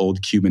put the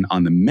old Cuban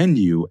on the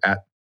menu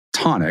at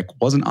Tonic,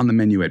 wasn't on the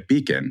menu at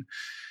Beacon,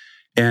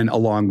 and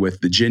along with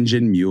the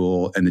Gin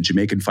Mule and the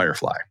Jamaican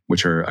Firefly,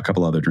 which are a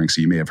couple other drinks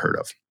that you may have heard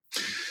of.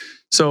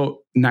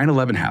 So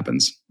 9/11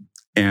 happens,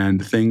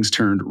 and things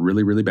turned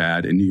really, really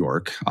bad in New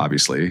York,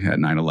 obviously, at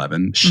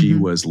 9/11. She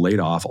was laid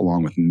off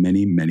along with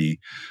many, many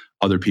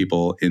other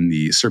people in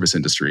the service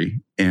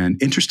industry.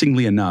 And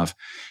interestingly enough,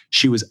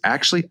 she was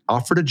actually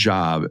offered a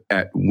job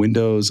at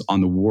Windows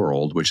on the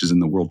World, which is in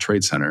the World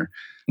Trade Center,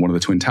 one of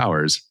the Twin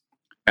Towers,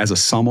 as a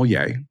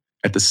sommelier.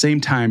 At the same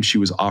time, she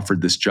was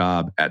offered this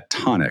job at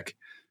Tonic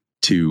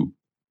to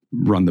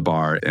run the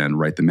bar and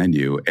write the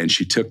menu. And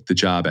she took the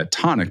job at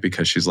Tonic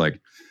because she's like,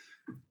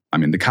 I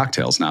mean, the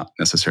cocktail's not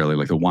necessarily,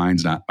 like the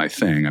wine's not my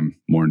thing. I'm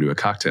more into a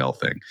cocktail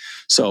thing.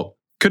 So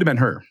could have been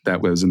her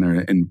that was in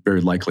there, and very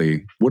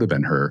likely would have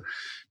been her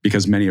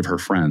because many of her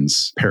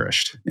friends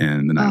perished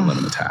in the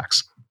 9/11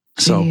 attacks.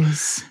 So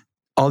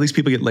all these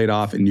people get laid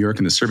off in New York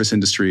in the service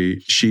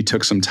industry. She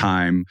took some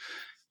time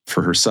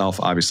for herself,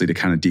 obviously, to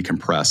kind of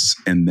decompress.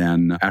 And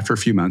then after a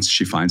few months,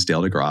 she finds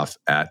Dale DeGroff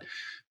at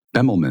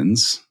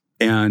Bemelman's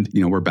And,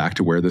 we're back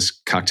to where this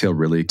cocktail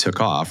really took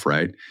off,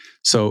 right?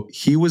 So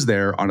he was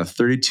there on a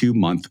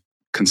 32-month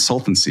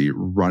consultancy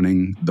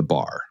running the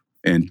bar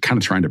and kind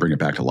of trying to bring it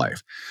back to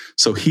life.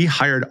 So he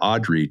hired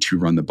Audrey to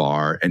run the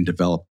bar and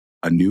develop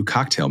a new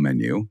cocktail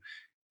menu.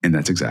 And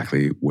that's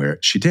exactly where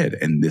she did.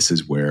 And this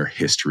is where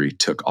history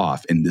took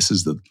off. And this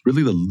is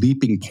really the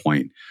leaping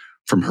point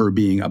from her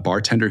being a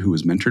bartender who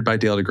was mentored by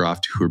Dale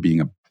DeGroff to her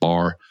being a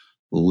bar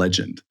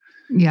legend.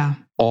 Yeah.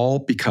 All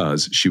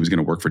because she was going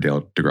to work for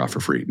Dale DeGroff for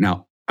free.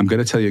 Now, I'm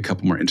going to tell you a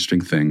couple more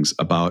interesting things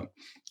about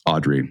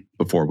Audrey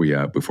before we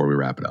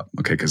wrap it up,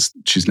 okay? Because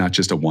she's not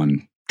just a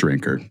one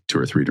drink or two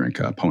or three drink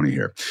pony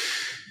here.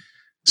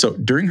 So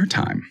during her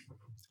time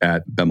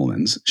at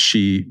Bemelman's,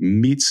 she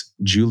meets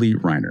Julie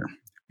Reiner.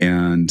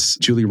 And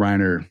Julie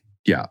Reiner,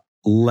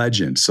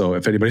 legend. So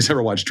if anybody's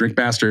ever watched Drink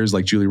Masters,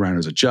 like Julie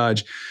Reiner's a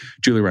judge.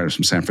 Julie Reiner's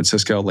from San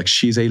Francisco. Like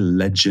she's a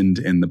legend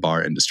in the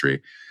bar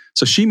industry.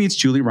 So she meets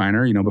Julie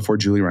Reiner, before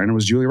Julie Reiner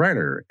was Julie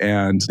Reiner.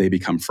 And they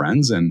become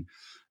friends. And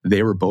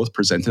they were both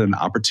presented an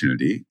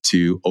opportunity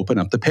to open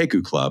up the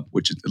Pegu Club,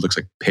 which it looks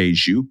like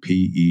Pegu,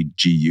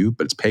 P-E-G-U,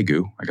 but it's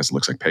Pegu. I guess it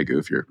looks like Pegu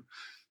if you're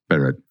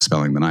better at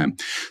spelling than I am.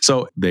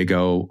 So they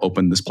go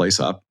open this place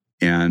up.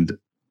 And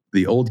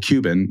the old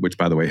Cuban, which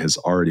by the way has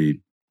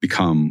already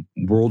become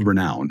world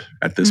renowned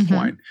at this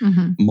point,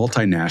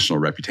 multinational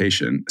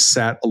reputation,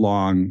 sat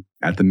along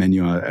at the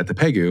menu at the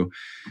Pegu,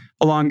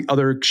 along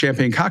other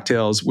champagne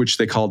cocktails, which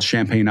they called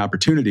champagne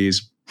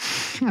opportunities.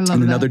 And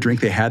another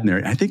drink they had in there,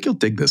 and I think you'll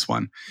dig this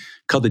one,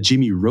 called the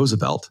Jimmy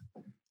Roosevelt.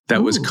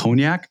 That was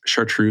cognac,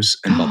 chartreuse,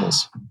 and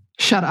bubbles.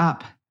 Shut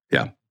up.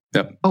 Yeah.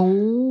 Yep.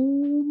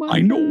 Oh my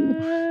I know.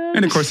 God.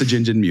 And of course, the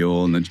Gin Gin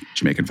Mule and the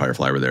Jamaican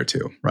Firefly were there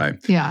too, right?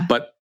 Yeah.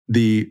 But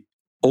the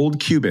old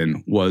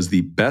Cuban was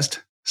the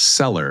best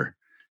seller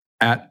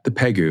at the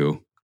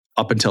Pegu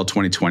up until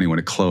 2020 when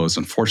it closed,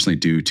 unfortunately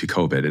due to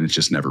COVID, and it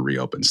just never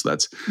reopened. So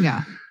that's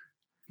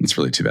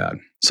really too bad.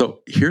 So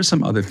here's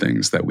some other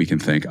things that we can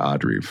thank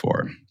Audrey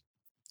for.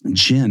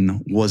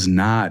 Gin was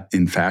not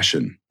in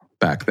fashion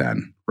back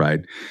then,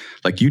 right?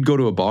 Like you'd go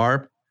to a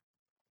bar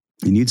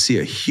and you'd see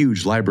a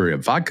huge library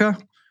of vodka,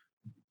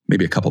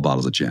 maybe a couple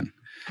bottles of gin.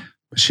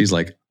 But she's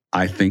like,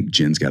 I think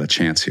gin's got a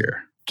chance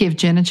here. Give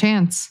gin a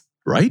chance.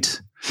 Right?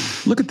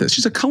 Look at this.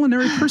 She's a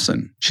culinary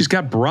person. She's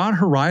got broad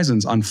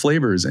horizons on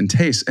flavors and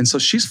tastes. And so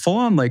she's full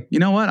on like, you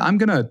know what? I'm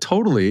going to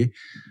totally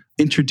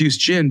introduce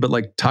gin, but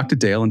like talk to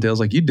Dale. And Dale's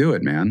like, you do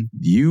it, man.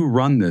 You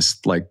run this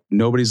like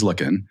nobody's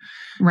looking.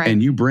 Right.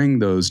 And you bring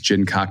those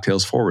gin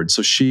cocktails forward.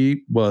 So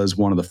she was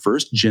one of the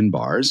first gin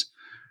bars,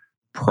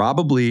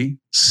 probably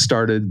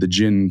started the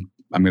gin,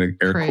 I'm going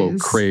to air quote,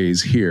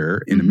 craze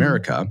here in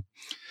America.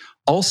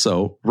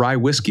 Also, rye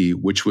whiskey,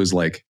 which was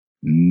like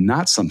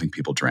not something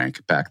people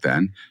drank back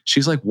then.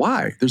 She's like,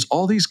 why? There's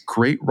all these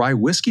great rye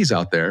whiskeys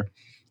out there.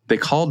 They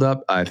called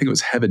up, I think it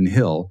was Heaven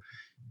Hill.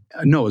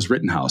 No, it was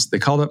Rittenhouse. They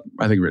called up,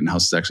 I think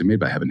Rittenhouse is actually made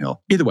by Heaven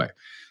Hill. Either way,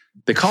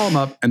 they call them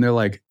up and they're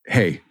like,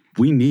 hey,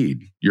 we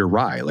need your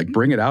rye. Like,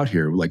 bring it out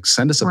here. Like,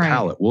 send us a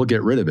pallet. We'll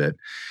get rid of it.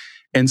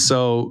 And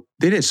so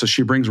they did. So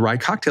she brings rye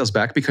cocktails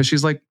back because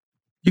she's like,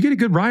 you get a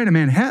good rye in a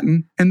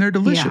Manhattan and they're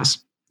delicious.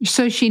 Yeah.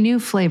 So she knew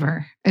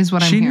flavor is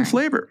what I'm hearing. She knew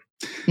flavor.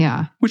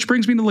 Yeah. Which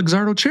brings me to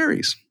Luxardo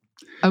cherries.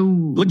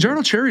 Oh.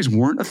 Luxardo cherries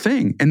weren't a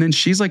thing. And then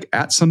she's like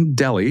at some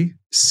deli,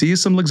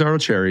 sees some Luxardo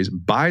cherries,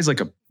 buys like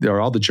there are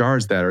all the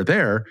jars that are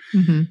there,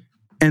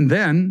 and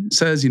then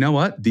says, you know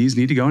what? These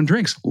need to go in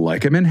drinks,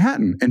 like a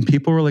Manhattan. And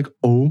people were like,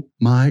 oh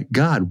my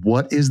God,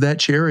 what is that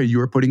cherry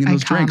you are putting in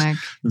those drinks?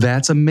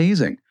 That's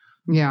amazing.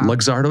 Yeah.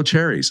 Luxardo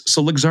cherries.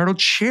 So Luxardo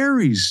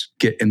cherries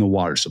get in the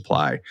water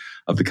supply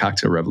of the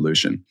cocktail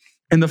revolution.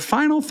 And the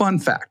final fun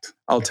fact,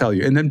 I'll tell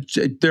you, and then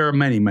there are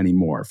many, many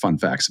more fun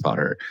facts about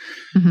her.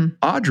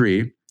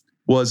 Audrey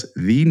was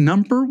the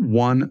number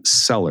one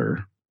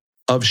seller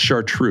of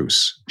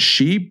chartreuse.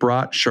 She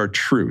brought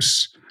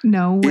chartreuse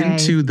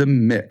into the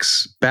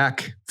mix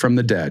back from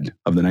the dead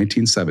of the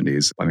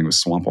 1970s. I think it was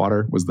swamp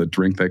water was the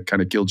drink that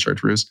kind of killed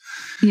chartreuse.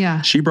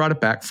 Yeah. She brought it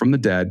back from the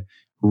dead,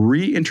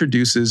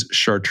 reintroduces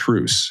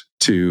chartreuse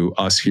to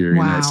us here in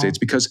the United States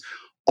because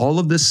all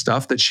of this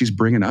stuff that she's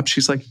bringing up,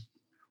 she's like,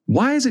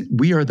 why is it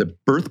we are the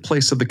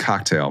birthplace of the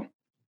cocktail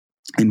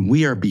and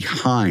we are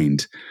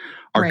behind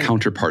our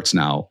counterparts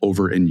now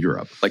over in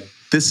Europe? Like,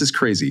 this is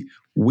crazy.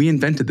 We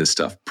invented this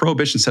stuff.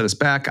 Prohibition set us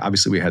back.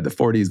 Obviously, we had the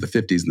 40s, the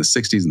 50s, and the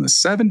 60s, and the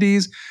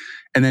 70s.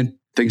 And then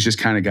things just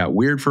kind of got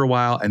weird for a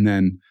while. And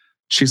then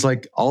she's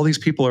like, all these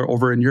people are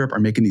over in Europe are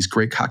making these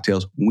great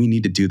cocktails. We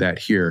need to do that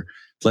here.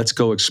 Let's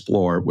go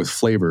explore with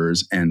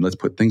flavors and let's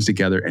put things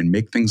together and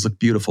make things look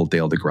beautiful.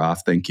 Dale DeGroff,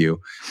 thank you.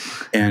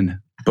 And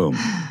boom,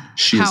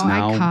 she is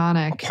now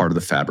a part of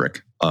the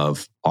fabric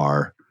of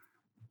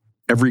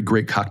every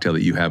great cocktail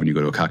that you have when you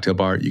go to a cocktail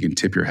bar. You can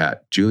tip your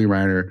hat. Julie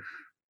Reiner,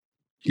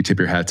 you can tip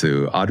your hat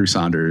to Audrey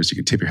Saunders, you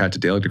can tip your hat to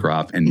Dale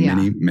DeGroff, and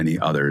many, many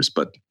others,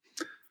 but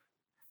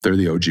they're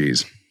the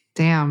OGs.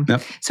 Damn.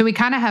 Yep. So we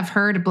kind of have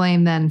her to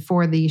blame then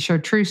for the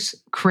chartreuse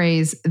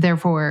craze,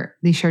 therefore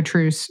the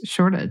chartreuse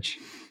shortage.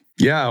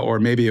 Yeah, or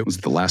maybe it was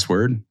the last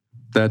word.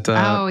 That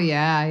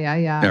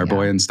our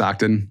boy in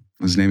Stockton,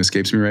 his name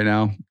escapes me right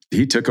now.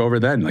 He took over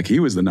then. Like,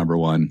 he was the number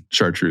one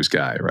chartreuse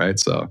guy, right?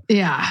 So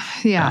yeah.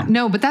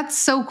 No, but that's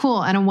so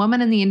cool. And a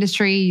woman in the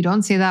industry, you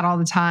don't see that all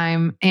the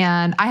time.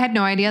 And I had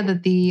no idea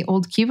that the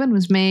old Cuban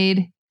was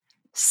made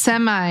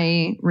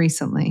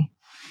semi-recently.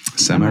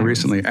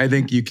 I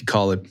think you could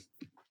call it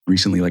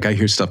recently. Like, I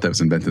hear stuff that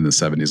was invented in the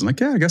 70s. I'm like,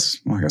 yeah, I guess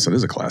it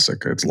is a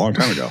classic. It's a long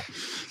time ago.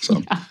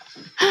 So,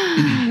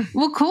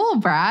 Well, cool,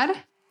 Brad.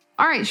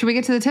 All right, should we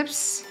get to the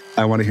tips?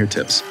 I want to hear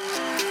tips.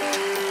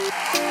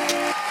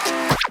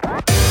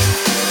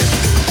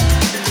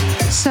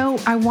 So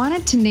I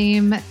wanted to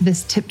name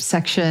this tip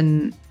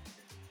section,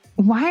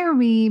 Why Are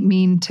We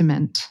Mean to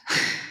Mint?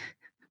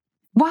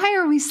 Why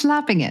are we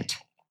slapping it?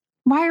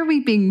 Why are we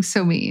being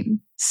so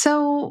mean?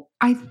 So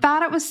I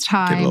thought it was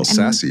time. Get a little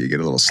sassy, you get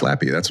a little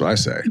slappy. That's what I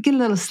say. Get a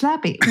little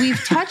slappy.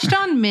 We've touched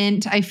on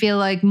mint, I feel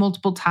like,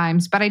 multiple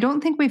times, but I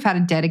don't think we've had a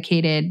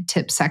dedicated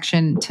tip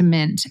section to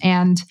mint.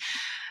 And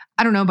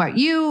I don't know about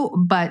you,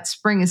 but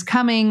spring is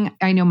coming.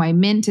 I know my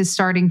mint is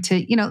starting to,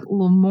 a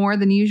little more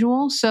than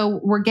usual. So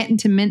we're getting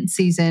to mint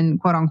season,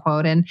 quote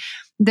unquote. And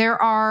there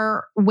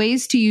are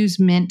ways to use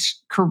mint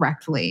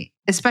correctly,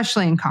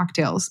 especially in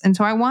cocktails. And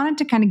so I wanted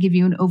to kind of give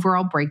you an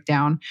overall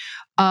breakdown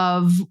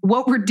of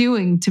what we're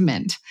doing to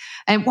mint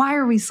and why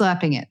are we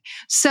slapping it.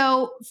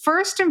 So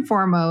first and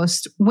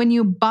foremost, when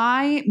you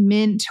buy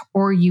mint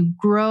or you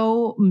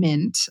grow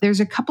mint, there's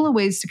a couple of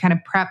ways to kind of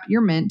prep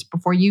your mint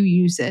before you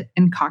use it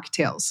in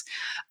cocktails.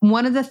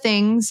 One of the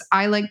things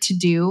I like to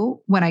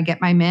do when I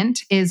get my mint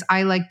is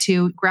I like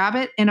to grab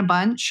it in a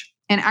bunch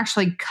and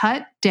actually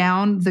cut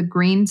down the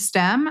green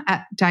stem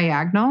at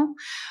diagonal.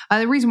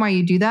 The reason why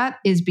you do that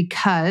is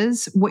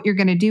because what you're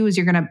going to do is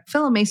you're going to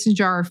fill a mason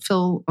jar or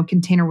fill a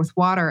container with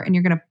water, and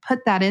you're going to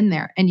put that in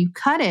there. And you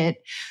cut it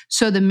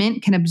so the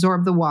mint can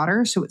absorb the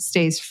water so it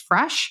stays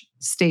fresh,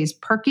 stays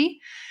perky.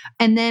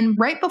 And then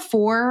right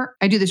before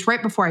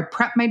I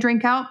prep my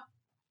drink out,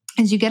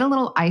 is you get a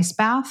little ice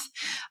bath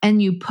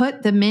and you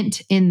put the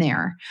mint in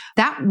there.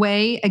 That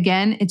way,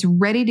 again, it's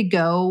ready to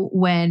go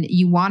when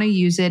you want to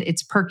use it.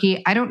 It's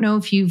perky. I don't know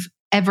if you've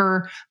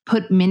ever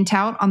put mint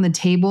out on the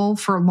table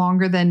for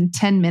longer than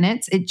 10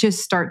 minutes. It just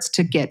starts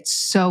to get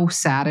so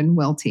sad and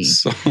wilty.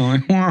 So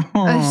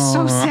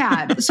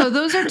sad. So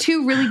those are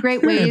two really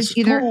great ways.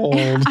 Either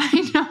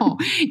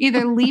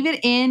leave it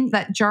in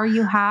that jar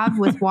you have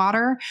with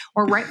water,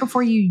 or right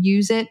before you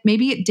use it,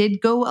 maybe it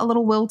did go a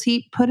little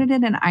wilty, put it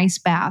in an ice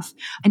bath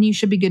and you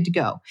should be good to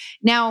go.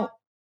 Now,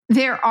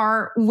 there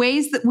are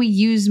ways that we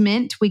use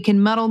mint. We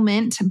can muddle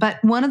mint,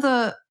 but one of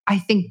the I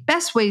think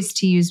best ways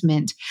to use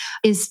mint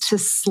is to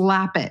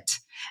slap it.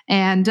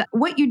 And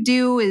what you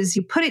do is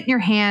you put it in your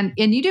hand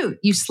and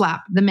you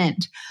slap the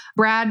mint.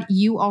 Brad,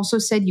 you also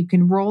said you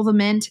can roll the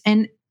mint.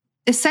 And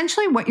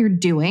essentially what you're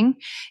doing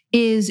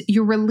is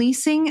you're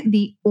releasing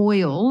the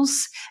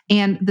oils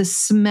and the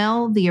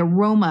smell, the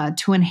aroma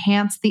to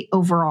enhance the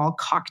overall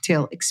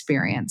cocktail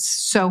experience.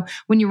 So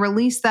when you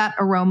release that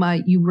aroma,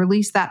 you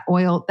release that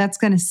oil, that's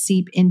going to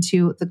seep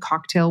into the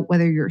cocktail,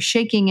 whether you're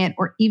shaking it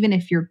or even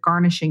if you're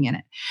garnishing in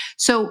it.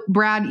 So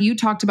Brad, you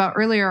talked about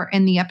earlier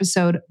in the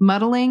episode,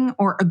 muddling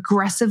or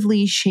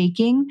aggressively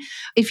shaking.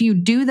 If you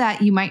do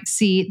that, you might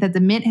see that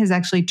the mint has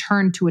actually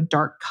turned to a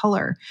dark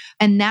color,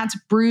 and that's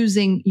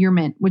bruising your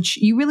mint, which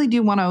you really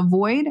do want to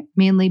avoid,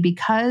 mainly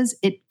because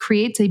it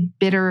creates a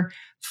bitter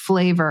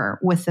flavor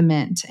with the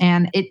mint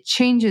and it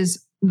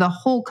changes the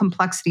whole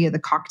complexity of the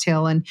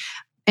cocktail. And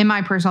in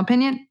my personal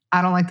opinion,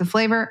 I don't like the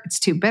flavor. It's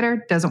too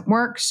bitter, doesn't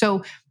work.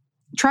 So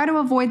try to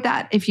avoid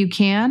that if you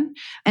can.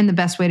 And the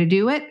best way to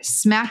do it,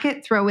 smack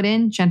it, throw it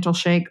in, gentle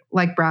shake,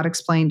 like Brad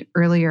explained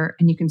earlier,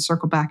 and you can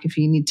circle back if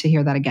you need to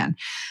hear that again.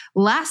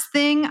 Last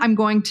thing I'm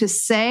going to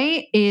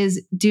say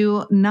is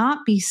do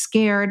not be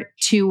scared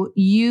to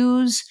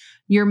use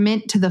your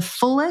mint to the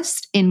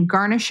fullest in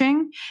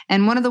garnishing.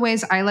 And one of the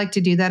ways I like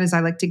to do that is I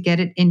like to get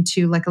it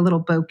into like a little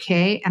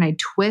bouquet and I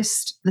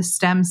twist the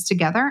stems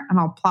together and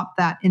I'll plop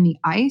that in the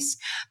ice.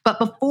 But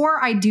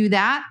before I do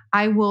that,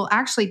 I will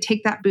actually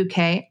take that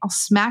bouquet, I'll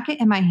smack it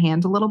in my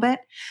hand a little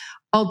bit.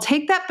 I'll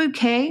take that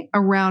bouquet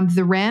around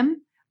the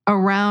rim,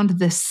 around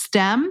the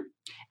stem,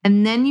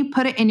 and then you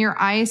put it in your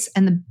ice.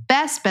 And the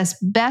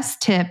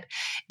best tip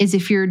is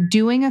if you're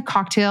doing a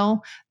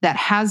cocktail that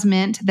has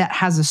mint, that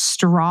has a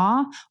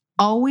straw,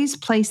 always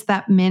place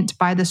that mint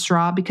by the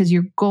straw because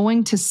you're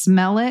going to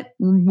smell it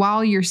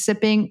while you're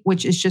sipping,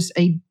 which is just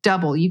a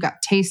double. You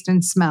got taste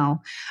and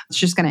smell. It's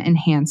just going to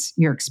enhance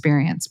your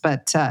experience.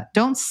 But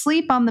don't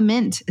sleep on the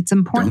mint. It's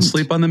important. Don't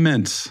sleep on the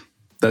mint.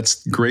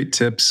 That's great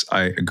tips.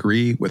 I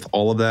agree with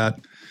all of that.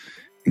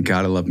 And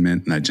God, I love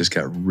mint. And I just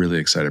got really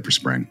excited for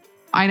spring.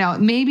 I know.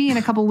 Maybe in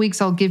a couple of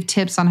weeks, I'll give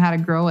tips on how to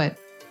grow it.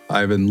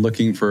 I've been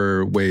looking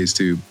for ways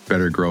to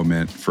better grow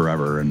mint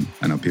forever. And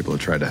I know people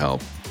have tried to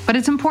help. But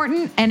it's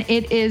important and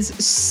it is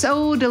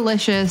so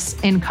delicious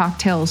in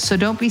cocktails. So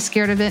don't be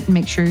scared of it and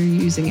make sure you're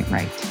using it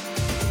right.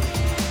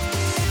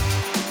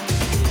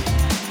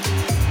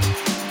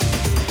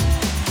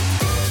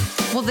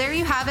 Well, there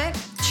you have it.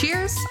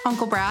 Cheers,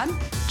 Uncle Brad.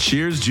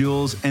 Cheers,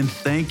 Jules. And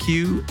thank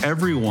you,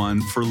 everyone,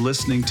 for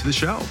listening to the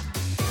show.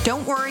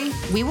 Don't worry,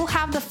 we will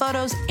have the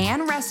photos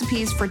and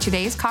recipes for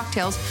today's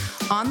cocktails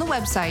on the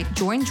website,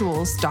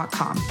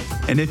 joinjules.com.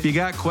 And if you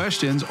got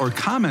questions or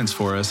comments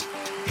for us,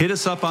 hit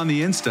us up on the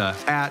Insta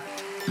at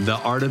The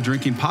Art of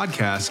Drinking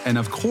Podcast. And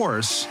of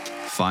course,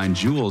 find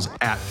Jules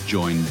at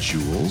Join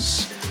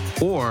Jules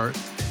or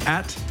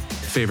at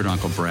Favorite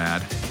Uncle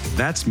Brad.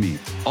 That's me,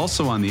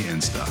 also on the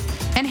Insta.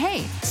 And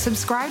hey,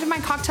 subscribe to my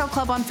cocktail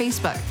club on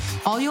Facebook.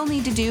 All you'll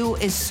need to do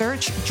is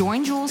search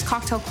Join Jules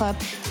Cocktail Club,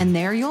 and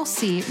there you'll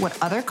see what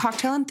other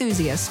cocktail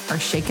enthusiasts are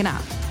shaking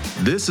up.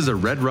 This is a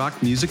Red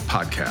Rock Music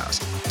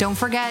Podcast. Don't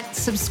forget,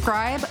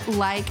 subscribe,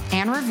 like,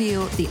 and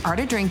review The Art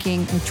of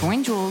Drinking with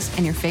Join Jules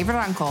and your favorite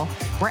uncle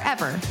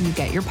wherever you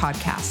get your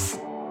podcasts.